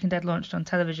when Walking Dead launched on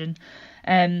television.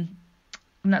 And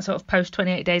that sort of post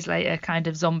 28 Days Later kind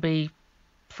of zombie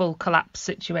full collapse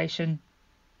situation,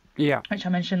 which I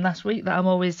mentioned last week, that I'm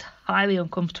always highly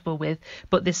uncomfortable with.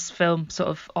 But this film sort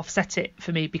of offset it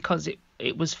for me because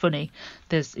it was funny.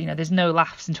 There's no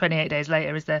laughs in 28 Days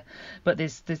Later, is there? But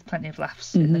there's plenty of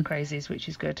laughs in the Crazies, which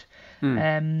is good. Did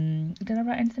I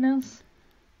write anything else?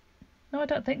 No, I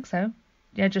don't think so.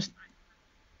 Yeah, just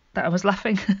that I was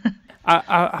laughing.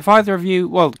 Have either of you...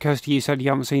 Well, Kirsty, you said you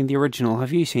haven't seen the original.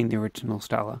 Have you seen the original,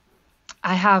 Stella?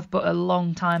 I have, but a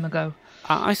long time ago.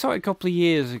 I saw it a couple of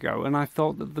years ago, and I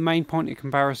thought that the main point of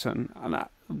comparison,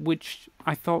 which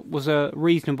I thought was a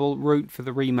reasonable route for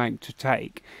the remake to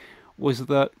take, was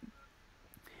that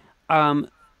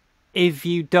if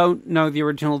you don't know the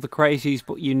original The Crazies,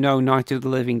 but you know Night of the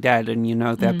Living Dead, and you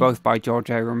know they're both by George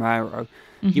A. Romero,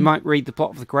 you might read the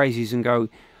plot of The Crazies and go,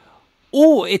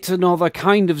 oh, it's another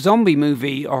kind of zombie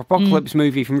movie or apocalypse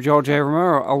movie from George A.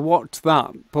 Romero. I'll watch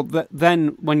that. But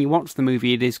then when you watch the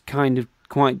movie, it is kind of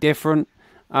quite different.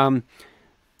 Night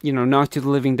of the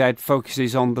Living Dead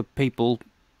focuses on the people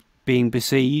being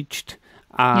besieged,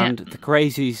 and The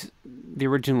Crazies, the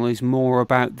original, is more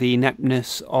about the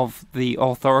ineptness of the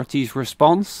authorities'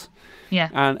 response. Yeah.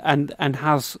 And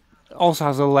also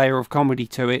has a layer of comedy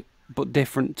to it, but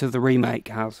different to the remake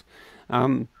has.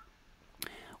 So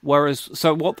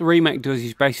what the remake does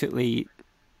is basically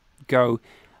go,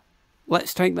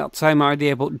 let's take that same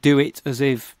idea, but do it as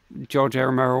if George A.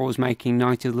 Romero was making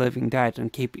Night of the Living Dead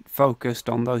and keep it focused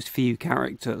on those few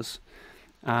characters,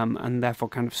 and therefore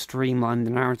kind of streamline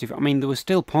the narrative. I mean, there were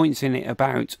still points in it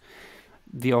about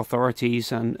the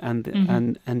authorities and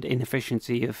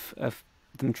inefficiency of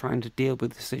them trying to deal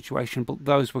with the situation, but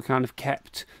those were kind of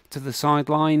kept to the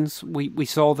sidelines. We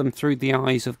saw them through the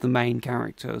eyes of the main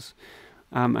characters.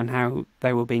 And how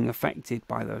they were being affected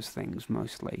by those things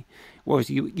mostly. Whereas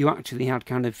you actually had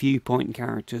kind of viewpoint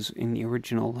characters in the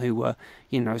original who were,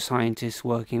 scientists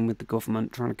working with the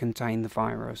government trying to contain the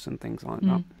virus and things like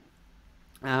that.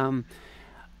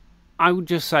 I would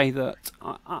just say that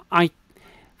I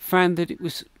found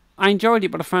that I enjoyed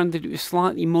it, but I found that it was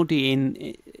slightly muddy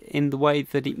in the way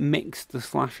that it mixed the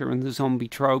slasher and the zombie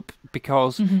trope,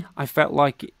 because I felt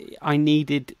like I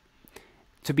needed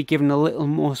to be given a little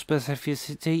more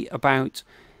specificity about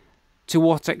to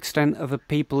what extent are the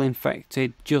people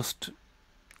infected just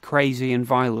crazy and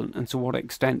violent, and to what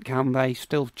extent can they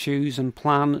still choose and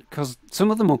plan, because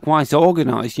some of them are quite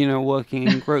organised, working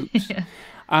in groups.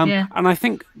 And I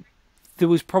think there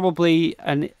was probably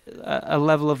a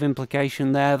level of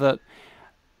implication there that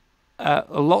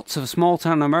lots of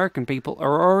small-town American people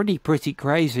are already pretty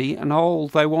crazy, and all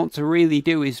they want to really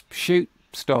do is shoot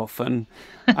stuff and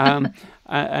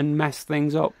mess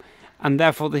things up, and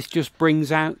therefore this just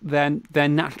brings out their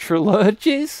natural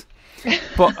urges.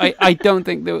 But I don't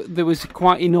think there was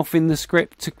quite enough in the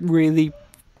script to really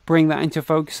bring that into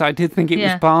focus. I did think it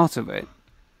was part of it,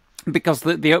 because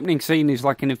the opening scene is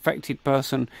like an infected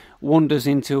person wanders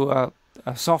into a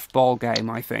softball game,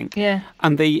 I think,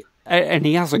 and he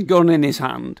has a gun in his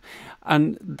hand,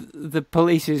 and the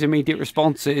police's immediate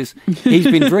response is, he's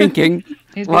been drinking.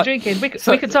 He's been drinking. We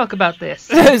could talk about this.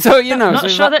 So, you know... Not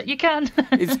sure that you can.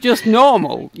 It's just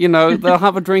normal, you know. They'll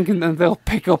have a drink and then they'll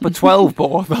pick up a 12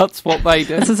 bore. That's what they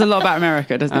do. This is a lot about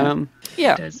America, doesn't it?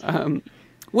 Yeah. It does.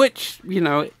 Which, you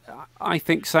know, I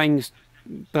think saying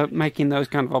that making those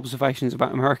kind of observations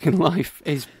about American life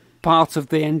is part of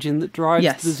the engine that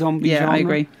drives the zombie genre. I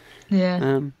agree.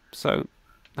 Yeah. So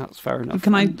that's fair enough.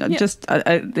 Can I just...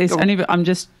 I'm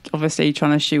just obviously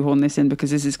trying to shoehorn this in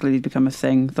because this has clearly become a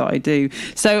thing that I do.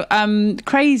 So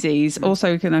Crazies,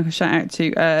 also can I shout out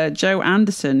to Joe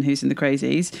Anderson, who's in the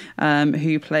Crazies,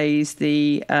 who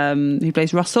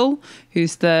plays Russell,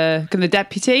 who's the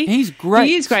deputy. He's great.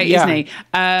 He is great, isn't he?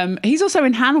 He's also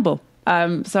in Hannibal.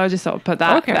 So I just thought I'd put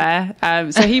that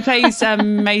there. So he plays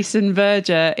Mason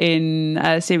Verger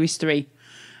in Series 3.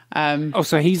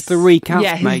 So he's the recast.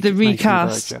 Yeah, he's the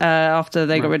recast after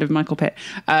they got rid of Michael Pitt.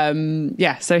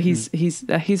 So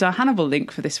he's our Hannibal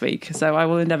link for this week. So I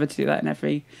will endeavour to do that in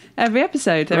every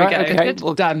episode. There we go. Okay,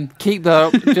 well, done. Keep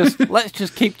that up. Let's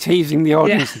just keep teasing the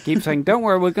audience and keep saying, "Don't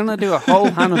worry, we're going to do a whole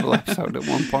Hannibal episode at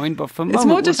one point." But for it's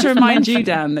more just to remind you,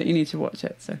 Dan, that you need to watch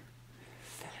it. So.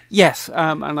 Yes,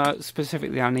 and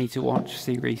specifically, I need to watch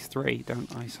Series 3,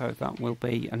 don't I? So that will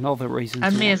be another reason.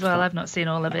 And to me watch as well. that. I've not seen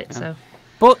all of it, so.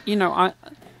 But you know,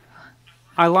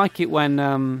 I like it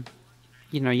when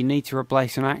you know, you need to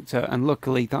replace an actor, and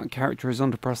luckily that character is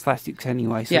under prosthetics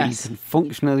anyway, so you can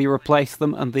functionally replace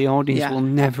them, and the audience will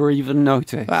never even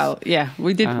notice. Well, yeah,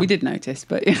 we did notice,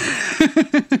 but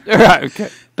right, okay.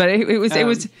 But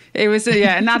it was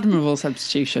an admirable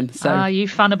substitution. So you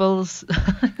fanables.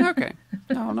 Okay.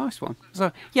 Oh, nice one.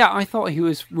 So yeah, I thought he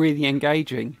was really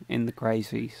engaging in the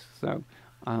Crazies. So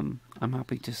I'm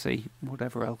happy to see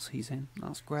whatever else he's in.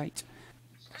 That's great.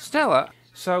 Stella,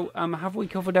 so have we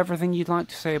covered everything you'd like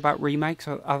to say about remakes?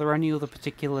 Are there any other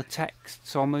particular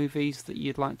texts or movies that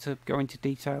you'd like to go into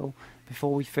detail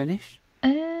before we finish?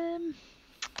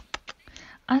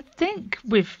 I think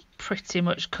we've pretty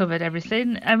much covered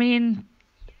everything. I mean,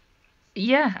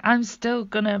 yeah, I'm still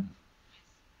gonna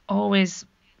always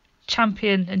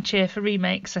champion and cheer for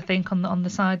remakes. I think on the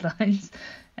sidelines.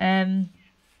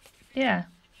 Yeah.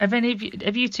 Have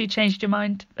you two changed your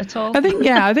mind at all? I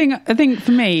think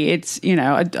for me, it's, you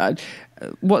know,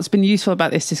 what's been useful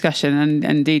about this discussion and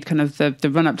indeed kind of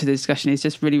the run up to the discussion is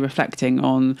just really reflecting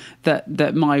on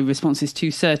that my response is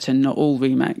to certain, not all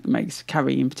remakes,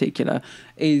 Carrie in particular,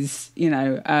 is, you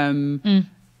know,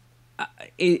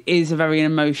 it is a very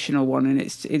emotional one, and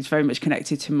it's very much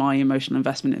connected to my emotional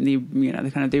investment in the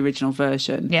kind of the original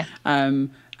version. Yeah.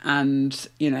 And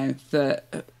you know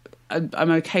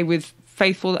I'm okay with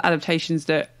faithful adaptations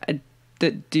that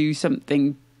do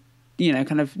something, you know,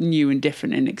 kind of new and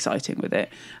different and exciting with it.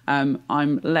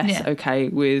 I'm less okay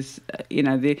with, you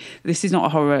know, this is not a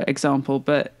horror example,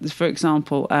 but for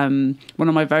example, one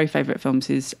of my very favourite films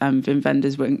is Wim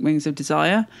Wenders' Wings of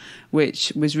Desire,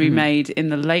 which was remade in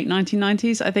the late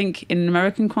 1990s, I think, in an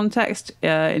American context,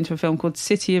 into a film called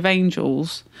City of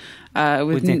Angels,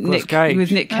 with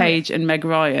Nick Cage and Meg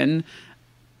Ryan.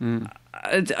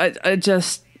 I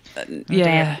just...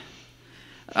 yeah.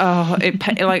 Oh,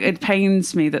 it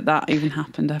pains me that even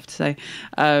happened, I have to say.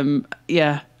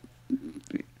 Yeah.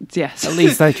 Yes. At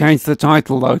least they changed the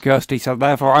title, though, Kirsty, so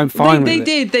therefore I'm fine with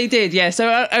it. They did, yeah. So,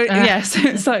 yes.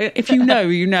 So if you know,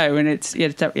 you know, and it's,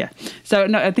 yeah. So,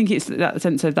 no, I think it's that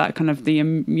sense of that kind of the,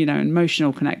 you know,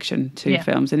 emotional connection to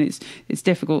films, and it's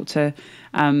difficult to,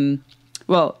 to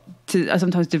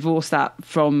sometimes divorce that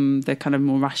from the kind of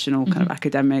more rational, kind of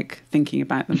academic thinking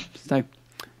about them, so...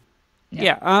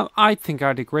 Yeah, I think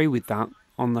I'd agree with that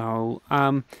on the whole.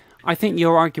 I think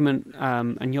your argument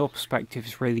and your perspective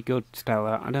is really good,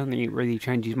 Stella. I don't think it really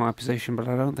changes my position, but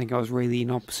I don't think I was really in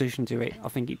opposition to it. I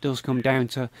think it does come down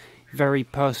to very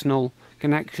personal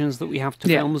connections that we have to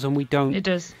films, and we don't... It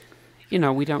does. You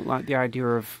know, we don't like the idea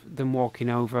of them walking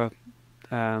over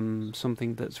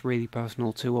something that's really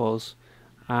personal to us,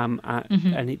 and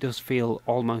it does feel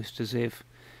almost as if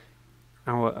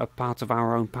a part of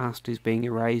our own past is being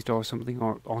erased or something,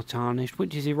 or tarnished,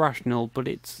 which is irrational, but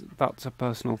that's a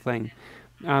personal thing.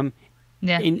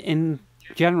 In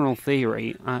general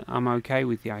theory, I'm okay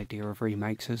with the idea of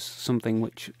remakes as something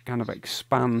which kind of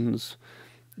expands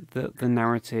the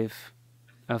narrative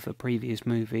of a previous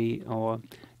movie, or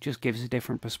just gives a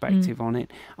different perspective on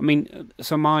it. I mean,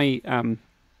 so my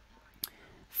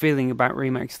feeling about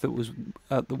remakes that was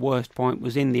at the worst point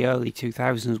was in the early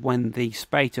 2000s, when the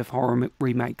spate of horror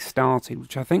remakes started,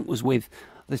 which I think was with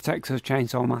the Texas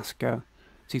Chainsaw Massacre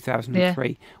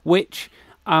 2003, which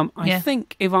I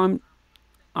think, if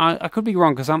I could be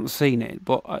wrong because I haven't seen it,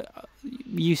 but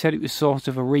you said it was sort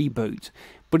of a reboot,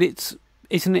 but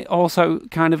isn't it also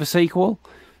kind of a sequel?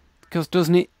 Because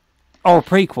doesn't it, or a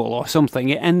prequel or something?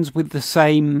 It ends with the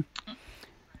same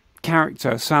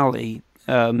character, Sally,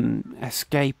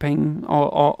 escaping,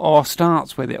 or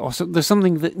starts with it, or so, there's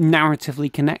something that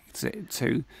narratively connects it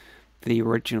to the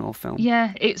original film.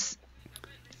 Yeah,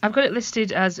 I've got it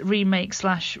listed as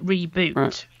remake/reboot,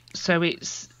 right. So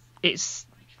it's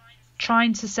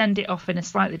trying to send it off in a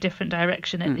slightly different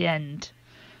direction at the end.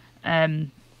 But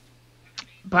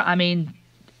I mean,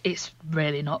 it's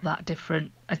really not that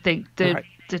different. I think the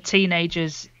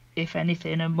teenagers, if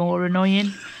anything, are more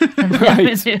annoying than in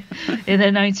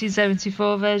the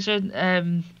 1974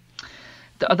 version.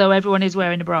 Although everyone is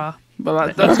wearing a bra.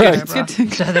 Well, that's good.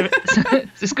 So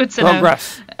it's good to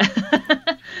Progress. know.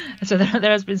 So there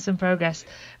has been some progress,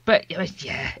 but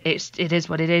yeah, it is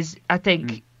what it is. I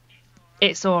think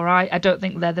it's all right. I don't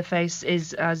think Leatherface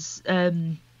is as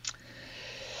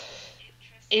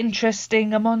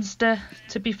interesting a monster,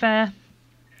 to be fair.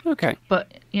 Okay.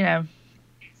 But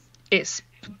it's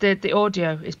the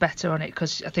audio is better on it,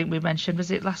 because I think we mentioned,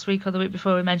 was it last week or the week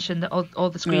before, we mentioned that all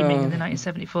the screaming in the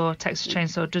 1974 Texas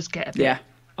Chainsaw does get a bit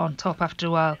on top after a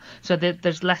while. So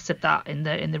there's less of that in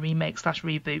the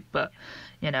remake/reboot. But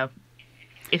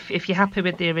if you're happy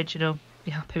with the original,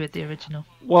 you're happy with the original.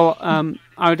 Well,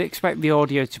 I would expect the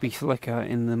audio to be slicker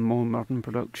in the more modern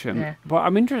production. Yeah. But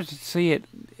I'm interested to see it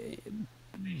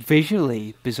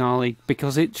visually, bizarrely,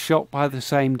 because it's shot by the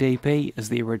same DP as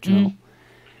the original.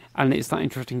 And it's that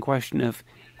interesting question of,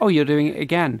 you're doing it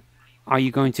again. Are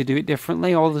you going to do it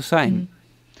differently or the same?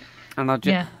 And I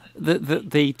just,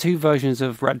 the two versions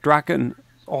of Red Dragon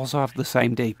also have the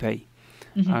same DP.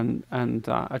 And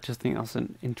I just think that's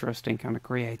an interesting kind of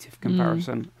creative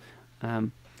comparison.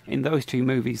 In those two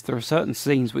movies, there are certain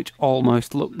scenes which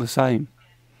almost look the same.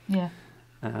 Yeah.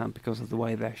 Because of the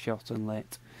way they're shot and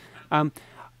lit.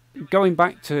 Going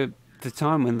back to the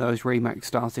time when those remakes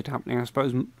started happening, I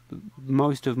suppose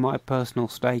most of my personal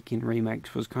stake in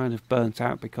remakes was kind of burnt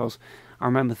out, because I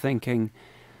remember thinking,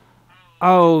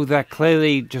 they're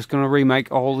clearly just going to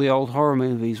remake all the old horror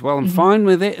movies. Well, I'm fine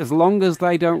with it as long as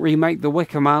they don't remake The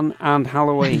Wicker Man and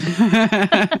Halloween.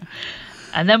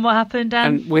 And then what happened,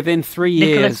 Dan? And within 3 years...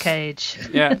 Nicolas Cage.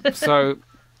 Yeah, so...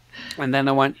 And then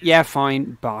I went,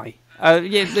 fine, bye. Well,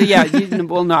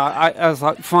 no, I was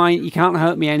like, fine, you can't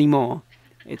hurt me anymore.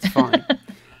 It's fine.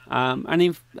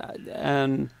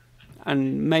 And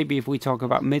maybe if we talk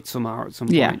about Midsommar at some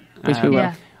point, which we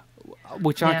will,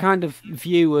 which I kind of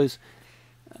view as,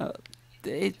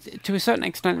 to a certain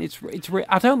extent,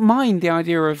 I don't mind the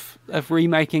idea of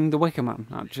remaking The Wicker Man,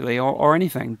 actually, or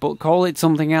anything, but call it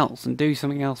something else and do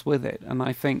something else with it. And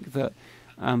I think that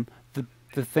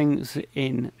the things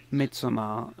in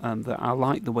Midsommar that are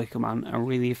like The Wicker Man are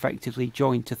really effectively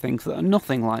joined to things that are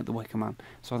nothing like The Wicker Man.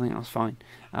 So I think that's fine.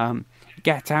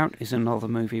 Get Out is another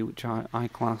movie which I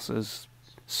class as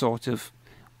sort of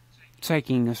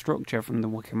taking a structure from The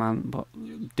Wicker Man but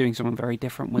doing something very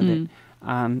different with it.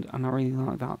 And I really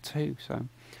like that too. So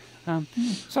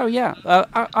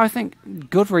I think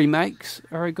good remakes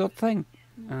are a good thing.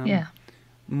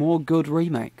 More good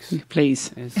remakes. Please.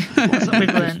 That's what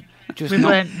we've learned. We've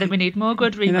learned that we need more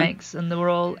good remakes, and they were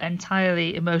all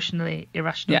entirely emotionally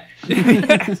irrational.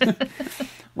 Yeah.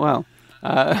 Well,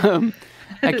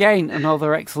 again,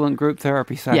 another excellent group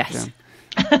therapy session.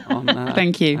 Yes.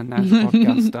 Thank you. And now the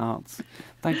podcast starts.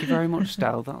 Thank you very much,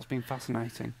 Stella. That's been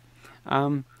fascinating.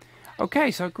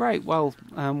 Okay, so great. Well,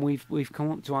 we've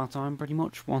come up to our time pretty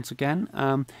much once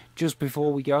again. Just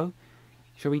before we go,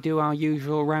 shall we do our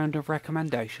usual round of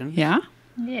recommendations? Yeah.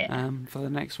 For the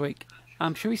next week.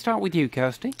 Shall we start with you,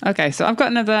 Kirsty? Okay, so I've got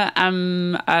another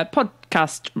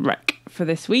podcast rec for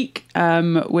this week,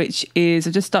 which is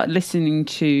I just started listening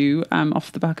to,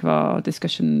 off the back of our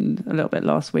discussion a little bit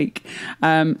last week,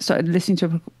 started listening to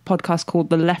a podcast called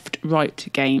The Left-Right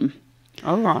Game.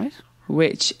 All right.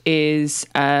 Which is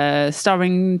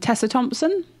starring Tessa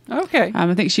Thompson. Okay.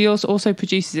 I think she also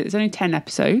produces it. It's only 10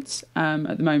 episodes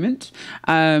at the moment.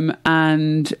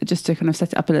 And just to kind of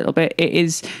set it up a little bit, it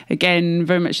is, again,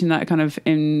 very much in that kind of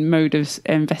in mode of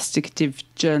investigative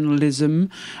journalism,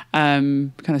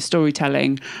 kind of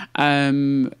storytelling,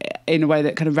 in a way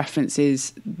that kind of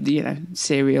references,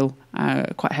 serial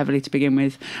quite heavily to begin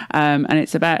with. And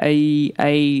it's about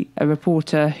a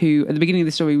reporter who, at the beginning of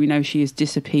the story, we know she has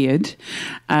disappeared.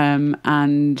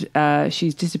 And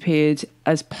she's disappeared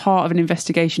as part of an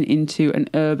investigation into an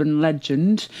urban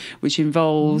legend, which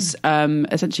involves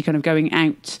essentially kind of going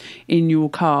out in your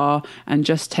car and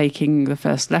just taking the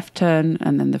first left turn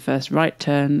and then the first right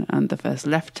turn and the first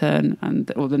left turn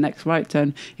or the next right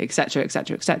turn, etc.,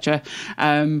 etc., etc.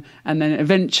 And then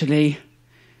eventually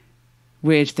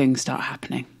weird things start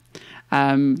happening.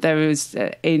 There is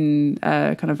in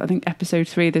kind of, I think, episode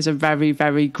 3, there's a very,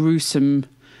 very gruesome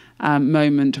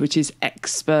moment, which is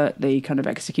expertly kind of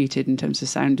executed in terms of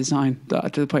sound design,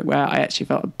 to the point where I actually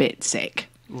felt a bit sick.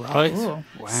 Right. Ooh.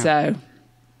 Wow. So,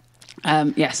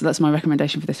 so that's my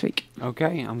recommendation for this week.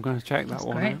 Okay, I'm going to check that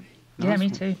one Great. out. Yeah, Nice me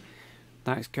one. too.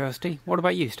 Thanks, Kirsty. What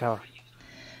about you, Stella?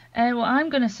 Well, I'm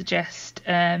going to suggest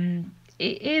it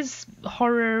is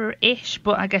horror-ish,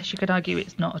 but I guess you could argue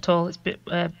it's not at all. It's a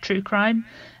bit true crime.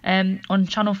 On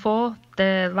Channel 4,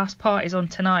 the last part is on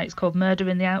tonight. It's called Murder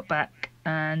in the Outback,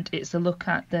 and it's a look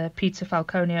at the Peter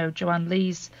Falconio, Joanne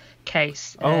Lee's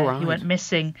case. Right. He went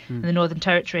missing in the Northern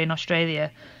Territory in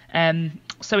Australia.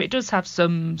 So it does have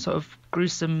some sort of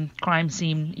gruesome crime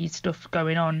scene-y stuff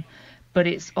going on, but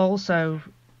it's also...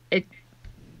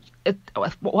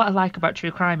 what I like about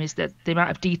true crime is that the amount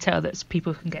of detail that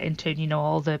people can get into,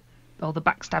 all the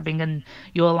backstabbing and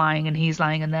you're lying and he's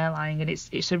lying and they're lying, and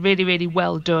it's a really, really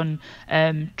well done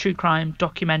true crime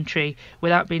documentary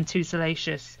without being too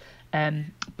salacious,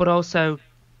 but also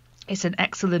it's an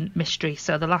excellent mystery.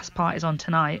 So the last part is on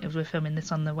tonight, as we're filming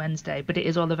this on the Wednesday, but it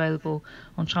is all available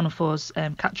on Channel 4's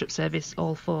catch-up service,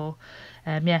 All 4.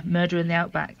 Murder in the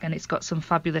Outback, and it's got some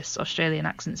fabulous Australian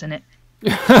accents in it.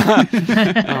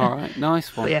 All right,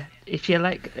 nice one. But yeah, if you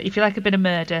like a bit of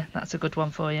murder, that's a good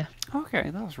one for you. Okay,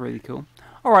 that's really cool.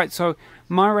 All right, so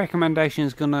my recommendation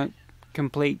is going to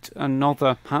complete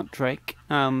another hat trick.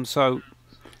 Episode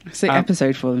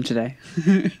for them today.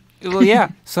 Well, yeah.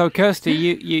 So,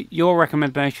 Kirsty, your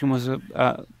recommendation was I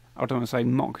don't want to say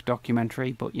mock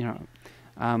documentary, but yeah.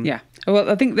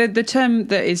 Well, I think the term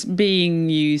that is being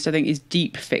used, I think, is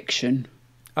deep fiction.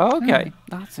 Oh, okay.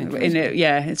 That's interesting.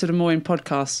 It's sort of more in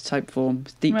podcast type form,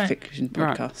 deep Right. fiction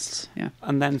podcasts. Yeah.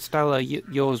 And then Stella,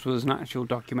 yours was an actual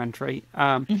documentary.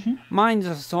 Mine's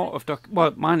a sort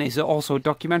of mine is also a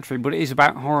documentary, but it is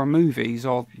about horror movies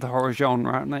or the horror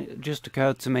genre, and it just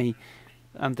occurred to me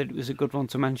that it was a good one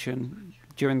to mention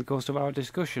during the course of our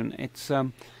discussion. It's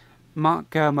Mark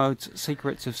Kermode's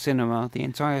Secrets of Cinema. The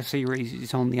entire series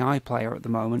is on the iPlayer at the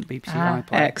moment, BBC iPlayer.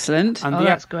 Excellent. And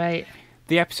That's great.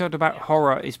 The episode about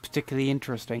horror is particularly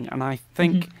interesting, and I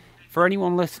think for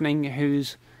anyone listening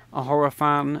who's a horror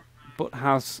fan but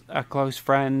has a close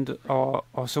friend or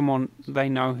someone they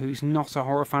know who's not a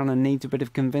horror fan and needs a bit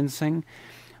of convincing,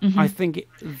 I think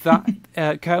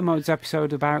that Kermode's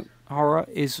episode about horror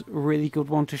is a really good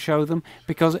one to show them,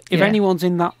 because if anyone's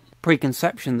in that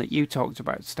preconception that you talked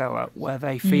about, Stella, where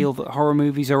they feel that horror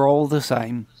movies are all the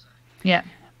same,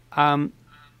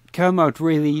 Kermode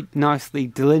really nicely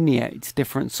delineates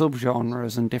different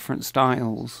subgenres and different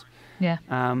styles. Yeah.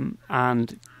 And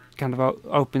kind of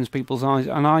opens people's eyes.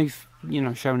 And I've,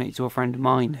 shown it to a friend of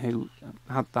mine who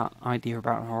had that idea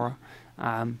about horror.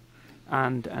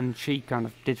 And she kind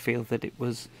of did feel that it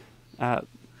was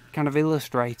kind of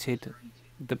illustrated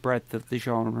the breadth of the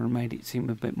genre and made it seem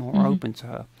a bit more open to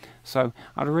her. So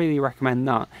I'd really recommend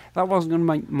that. That wasn't going to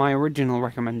make my original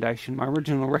recommendation. My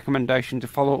original recommendation to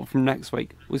follow up from next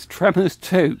week was Tremors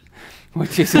 2,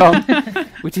 which is on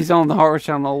the Horror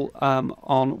Channel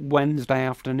on Wednesday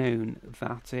afternoon.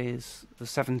 That is the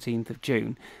 17th of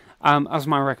June. As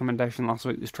my recommendation last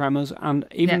week was Tremors, and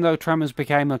even though Tremors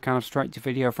became a kind of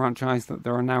straight-to-video franchise, that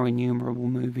there are now innumerable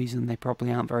movies and they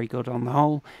probably aren't very good on the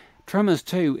whole, Tremors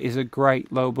 2 is a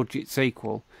great low-budget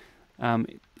sequel.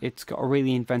 It's got a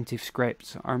really inventive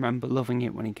script. I remember loving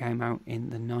it when it came out in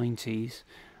the 90s.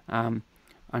 And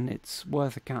it's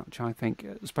worth a catch, I think,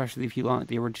 especially if you like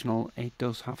the original. It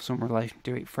does have some relation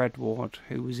to it. Fred Ward,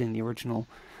 who was in the original,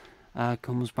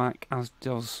 comes back, as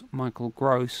does Michael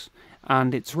Gross.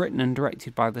 And it's written and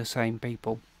directed by the same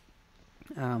people.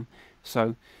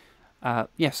 So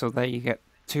there you get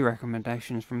 2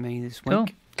 recommendations from me this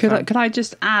week. Cool. Could I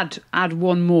just add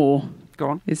one more? Go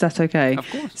on. Is that okay? Of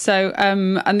course. So,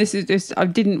 and this is I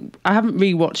haven't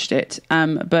rewatched it,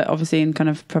 but obviously in kind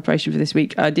of preparation for this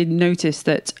week, I did notice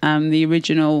that the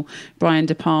original Brian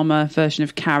De Palma version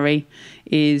of Carrie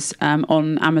is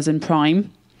on Amazon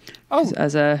Prime. Oh,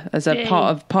 as a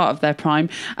part of their Prime,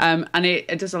 and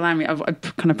it does allow me. I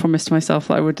kind of promised myself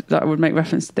that I would make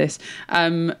reference to this.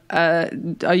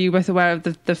 Are you both aware of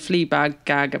the Fleabag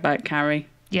gag about Carrie?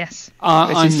 Yes.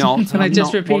 I'm not. Can I I've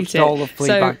just not repeat watched it? all of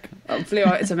Fleabag.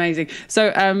 Fleabag, it's amazing. So,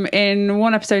 in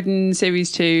one episode in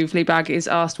series 2, Fleabag is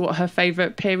asked what her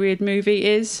favourite period movie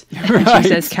is. And Right. she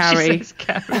says Carrie. She says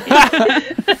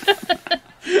Carrie.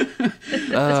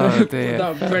 Oh dear.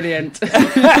 Oh, brilliant.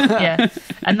 Yeah,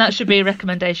 and that should be a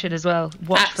recommendation as well.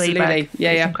 Watch Absolutely. Fleabag.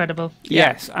 Yeah, it's yeah. incredible.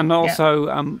 Yes, and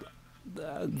also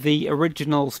the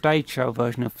original stage show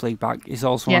version of Fleabag is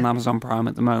also on Amazon Prime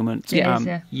at the moment. It is,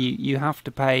 yeah. You have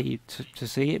to pay to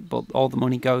see it, but all the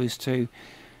money goes to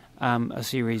a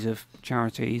series of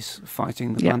charities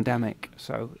fighting the pandemic.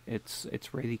 So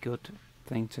it's really good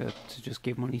thing to just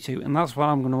give money to, and that's what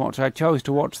I'm going to watch. I chose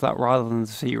to watch that rather than the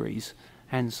series,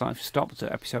 hence I've stopped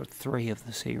at episode 3 of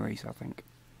the series, I think.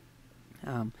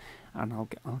 And I'll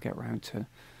get round to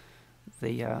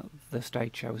the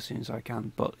stage show as soon as I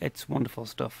can. But it's wonderful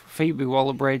stuff. Phoebe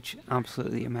Waller-Bridge,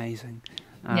 absolutely amazing.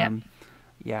 I'm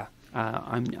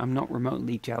not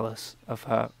remotely jealous of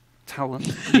her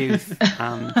talent, youth,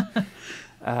 and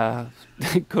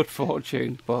good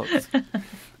fortune, but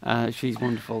she's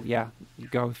wonderful. Yeah, you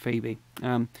go with Phoebe.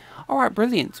 All right,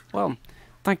 brilliant. Well,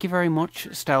 thank you very much,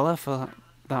 Stella, for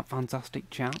that fantastic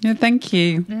chat. Yeah, thank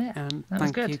you. Yeah, And that was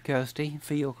thank good. you, Kirsty,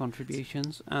 for your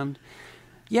contributions. And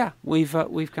yeah, we've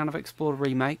kind of explored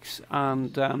remakes.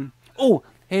 And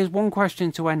here's one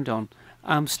question to end on.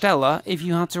 Stella, if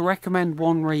you had to recommend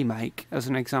one remake as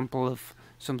an example of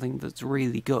something that's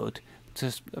really good,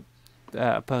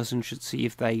 a person should see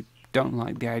if they don't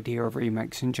like the idea of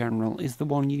remakes in general, is the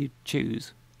one you'd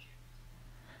choose?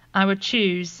 I would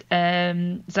choose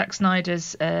Zack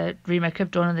Snyder's remake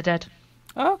of Dawn of the Dead.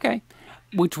 Oh, okay.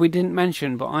 Which we didn't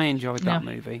mention, but I enjoyed that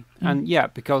movie. And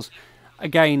because,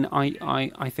 again,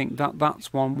 I think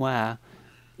that's one where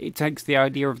it takes the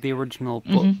idea of the original,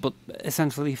 but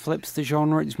essentially flips the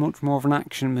genre. It's much more of an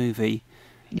action movie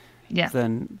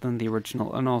than the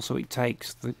original. And also it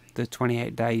takes the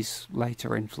 28 Days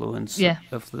Later influence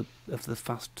of the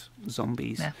fast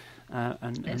zombies. Yeah.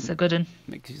 And it's a good one.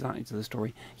 Mixes that into the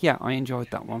story. Yeah, I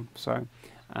enjoyed that one. So,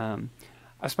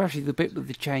 especially the bit with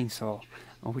the chainsaw,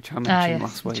 which I mentioned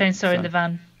last week. Chainsaw in the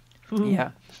van. Ooh.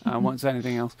 Yeah, I won't say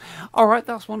anything else. All right,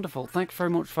 that's wonderful. Thank you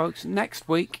very much, folks. Next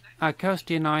week,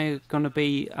 Kirsty and I are going to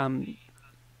be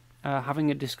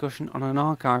having a discussion on an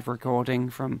archive recording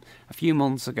from a few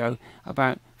months ago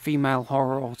about female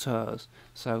horror auteurs.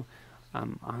 So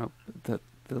I hope that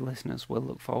the listeners will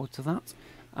look forward to that.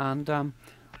 And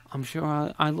I'm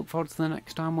sure I look forward to the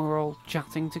next time we're all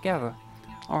chatting together.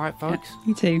 All right, folks. Yeah,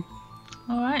 you too.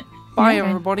 All right. Bye,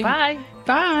 everybody. Bye.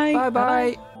 Bye.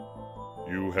 Bye-bye.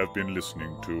 You have been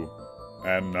listening to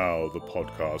And Now the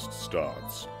Podcast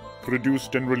Starts.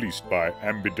 Produced and released by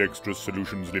Ambidextrous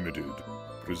Solutions Limited.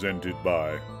 Presented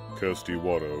by Kirsty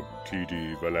Warrow,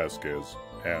 T.D. Velasquez,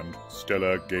 and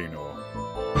Stella Gaynor.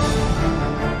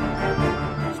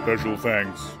 Special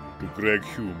thanks to Greg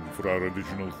Hume for our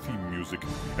original theme music,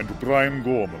 and to Brian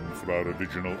Gorman for our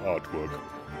original artwork.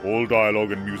 All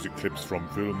dialogue and music clips from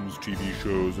films, TV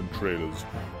shows, and trailers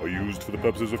are used for the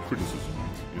purposes of criticism,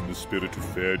 in the spirit of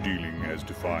fair dealing as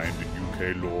defined in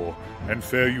UK law, and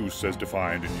fair use as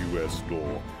defined in US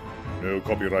law. No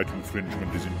copyright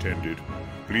infringement is intended.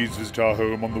 Please visit our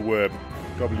home on the web,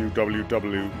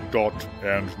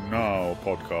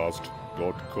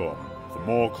 www.andnowpodcast.com, for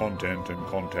more content and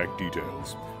contact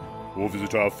details. Or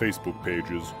visit our Facebook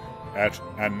pages,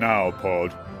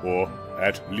 @AndNowPod or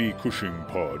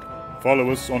 @LeeCushingPod.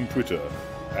 Follow us on Twitter,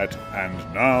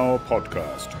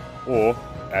 @AndNowPodcast or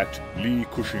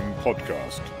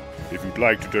 @LeeCushingPodcast. If you'd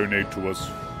like to donate to us,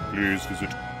 please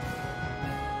visit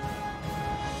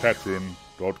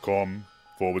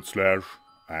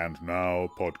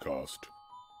patreon.com/AndNowPodcast.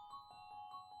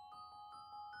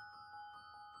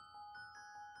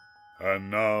 And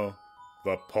now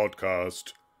the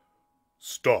podcast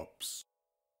stops.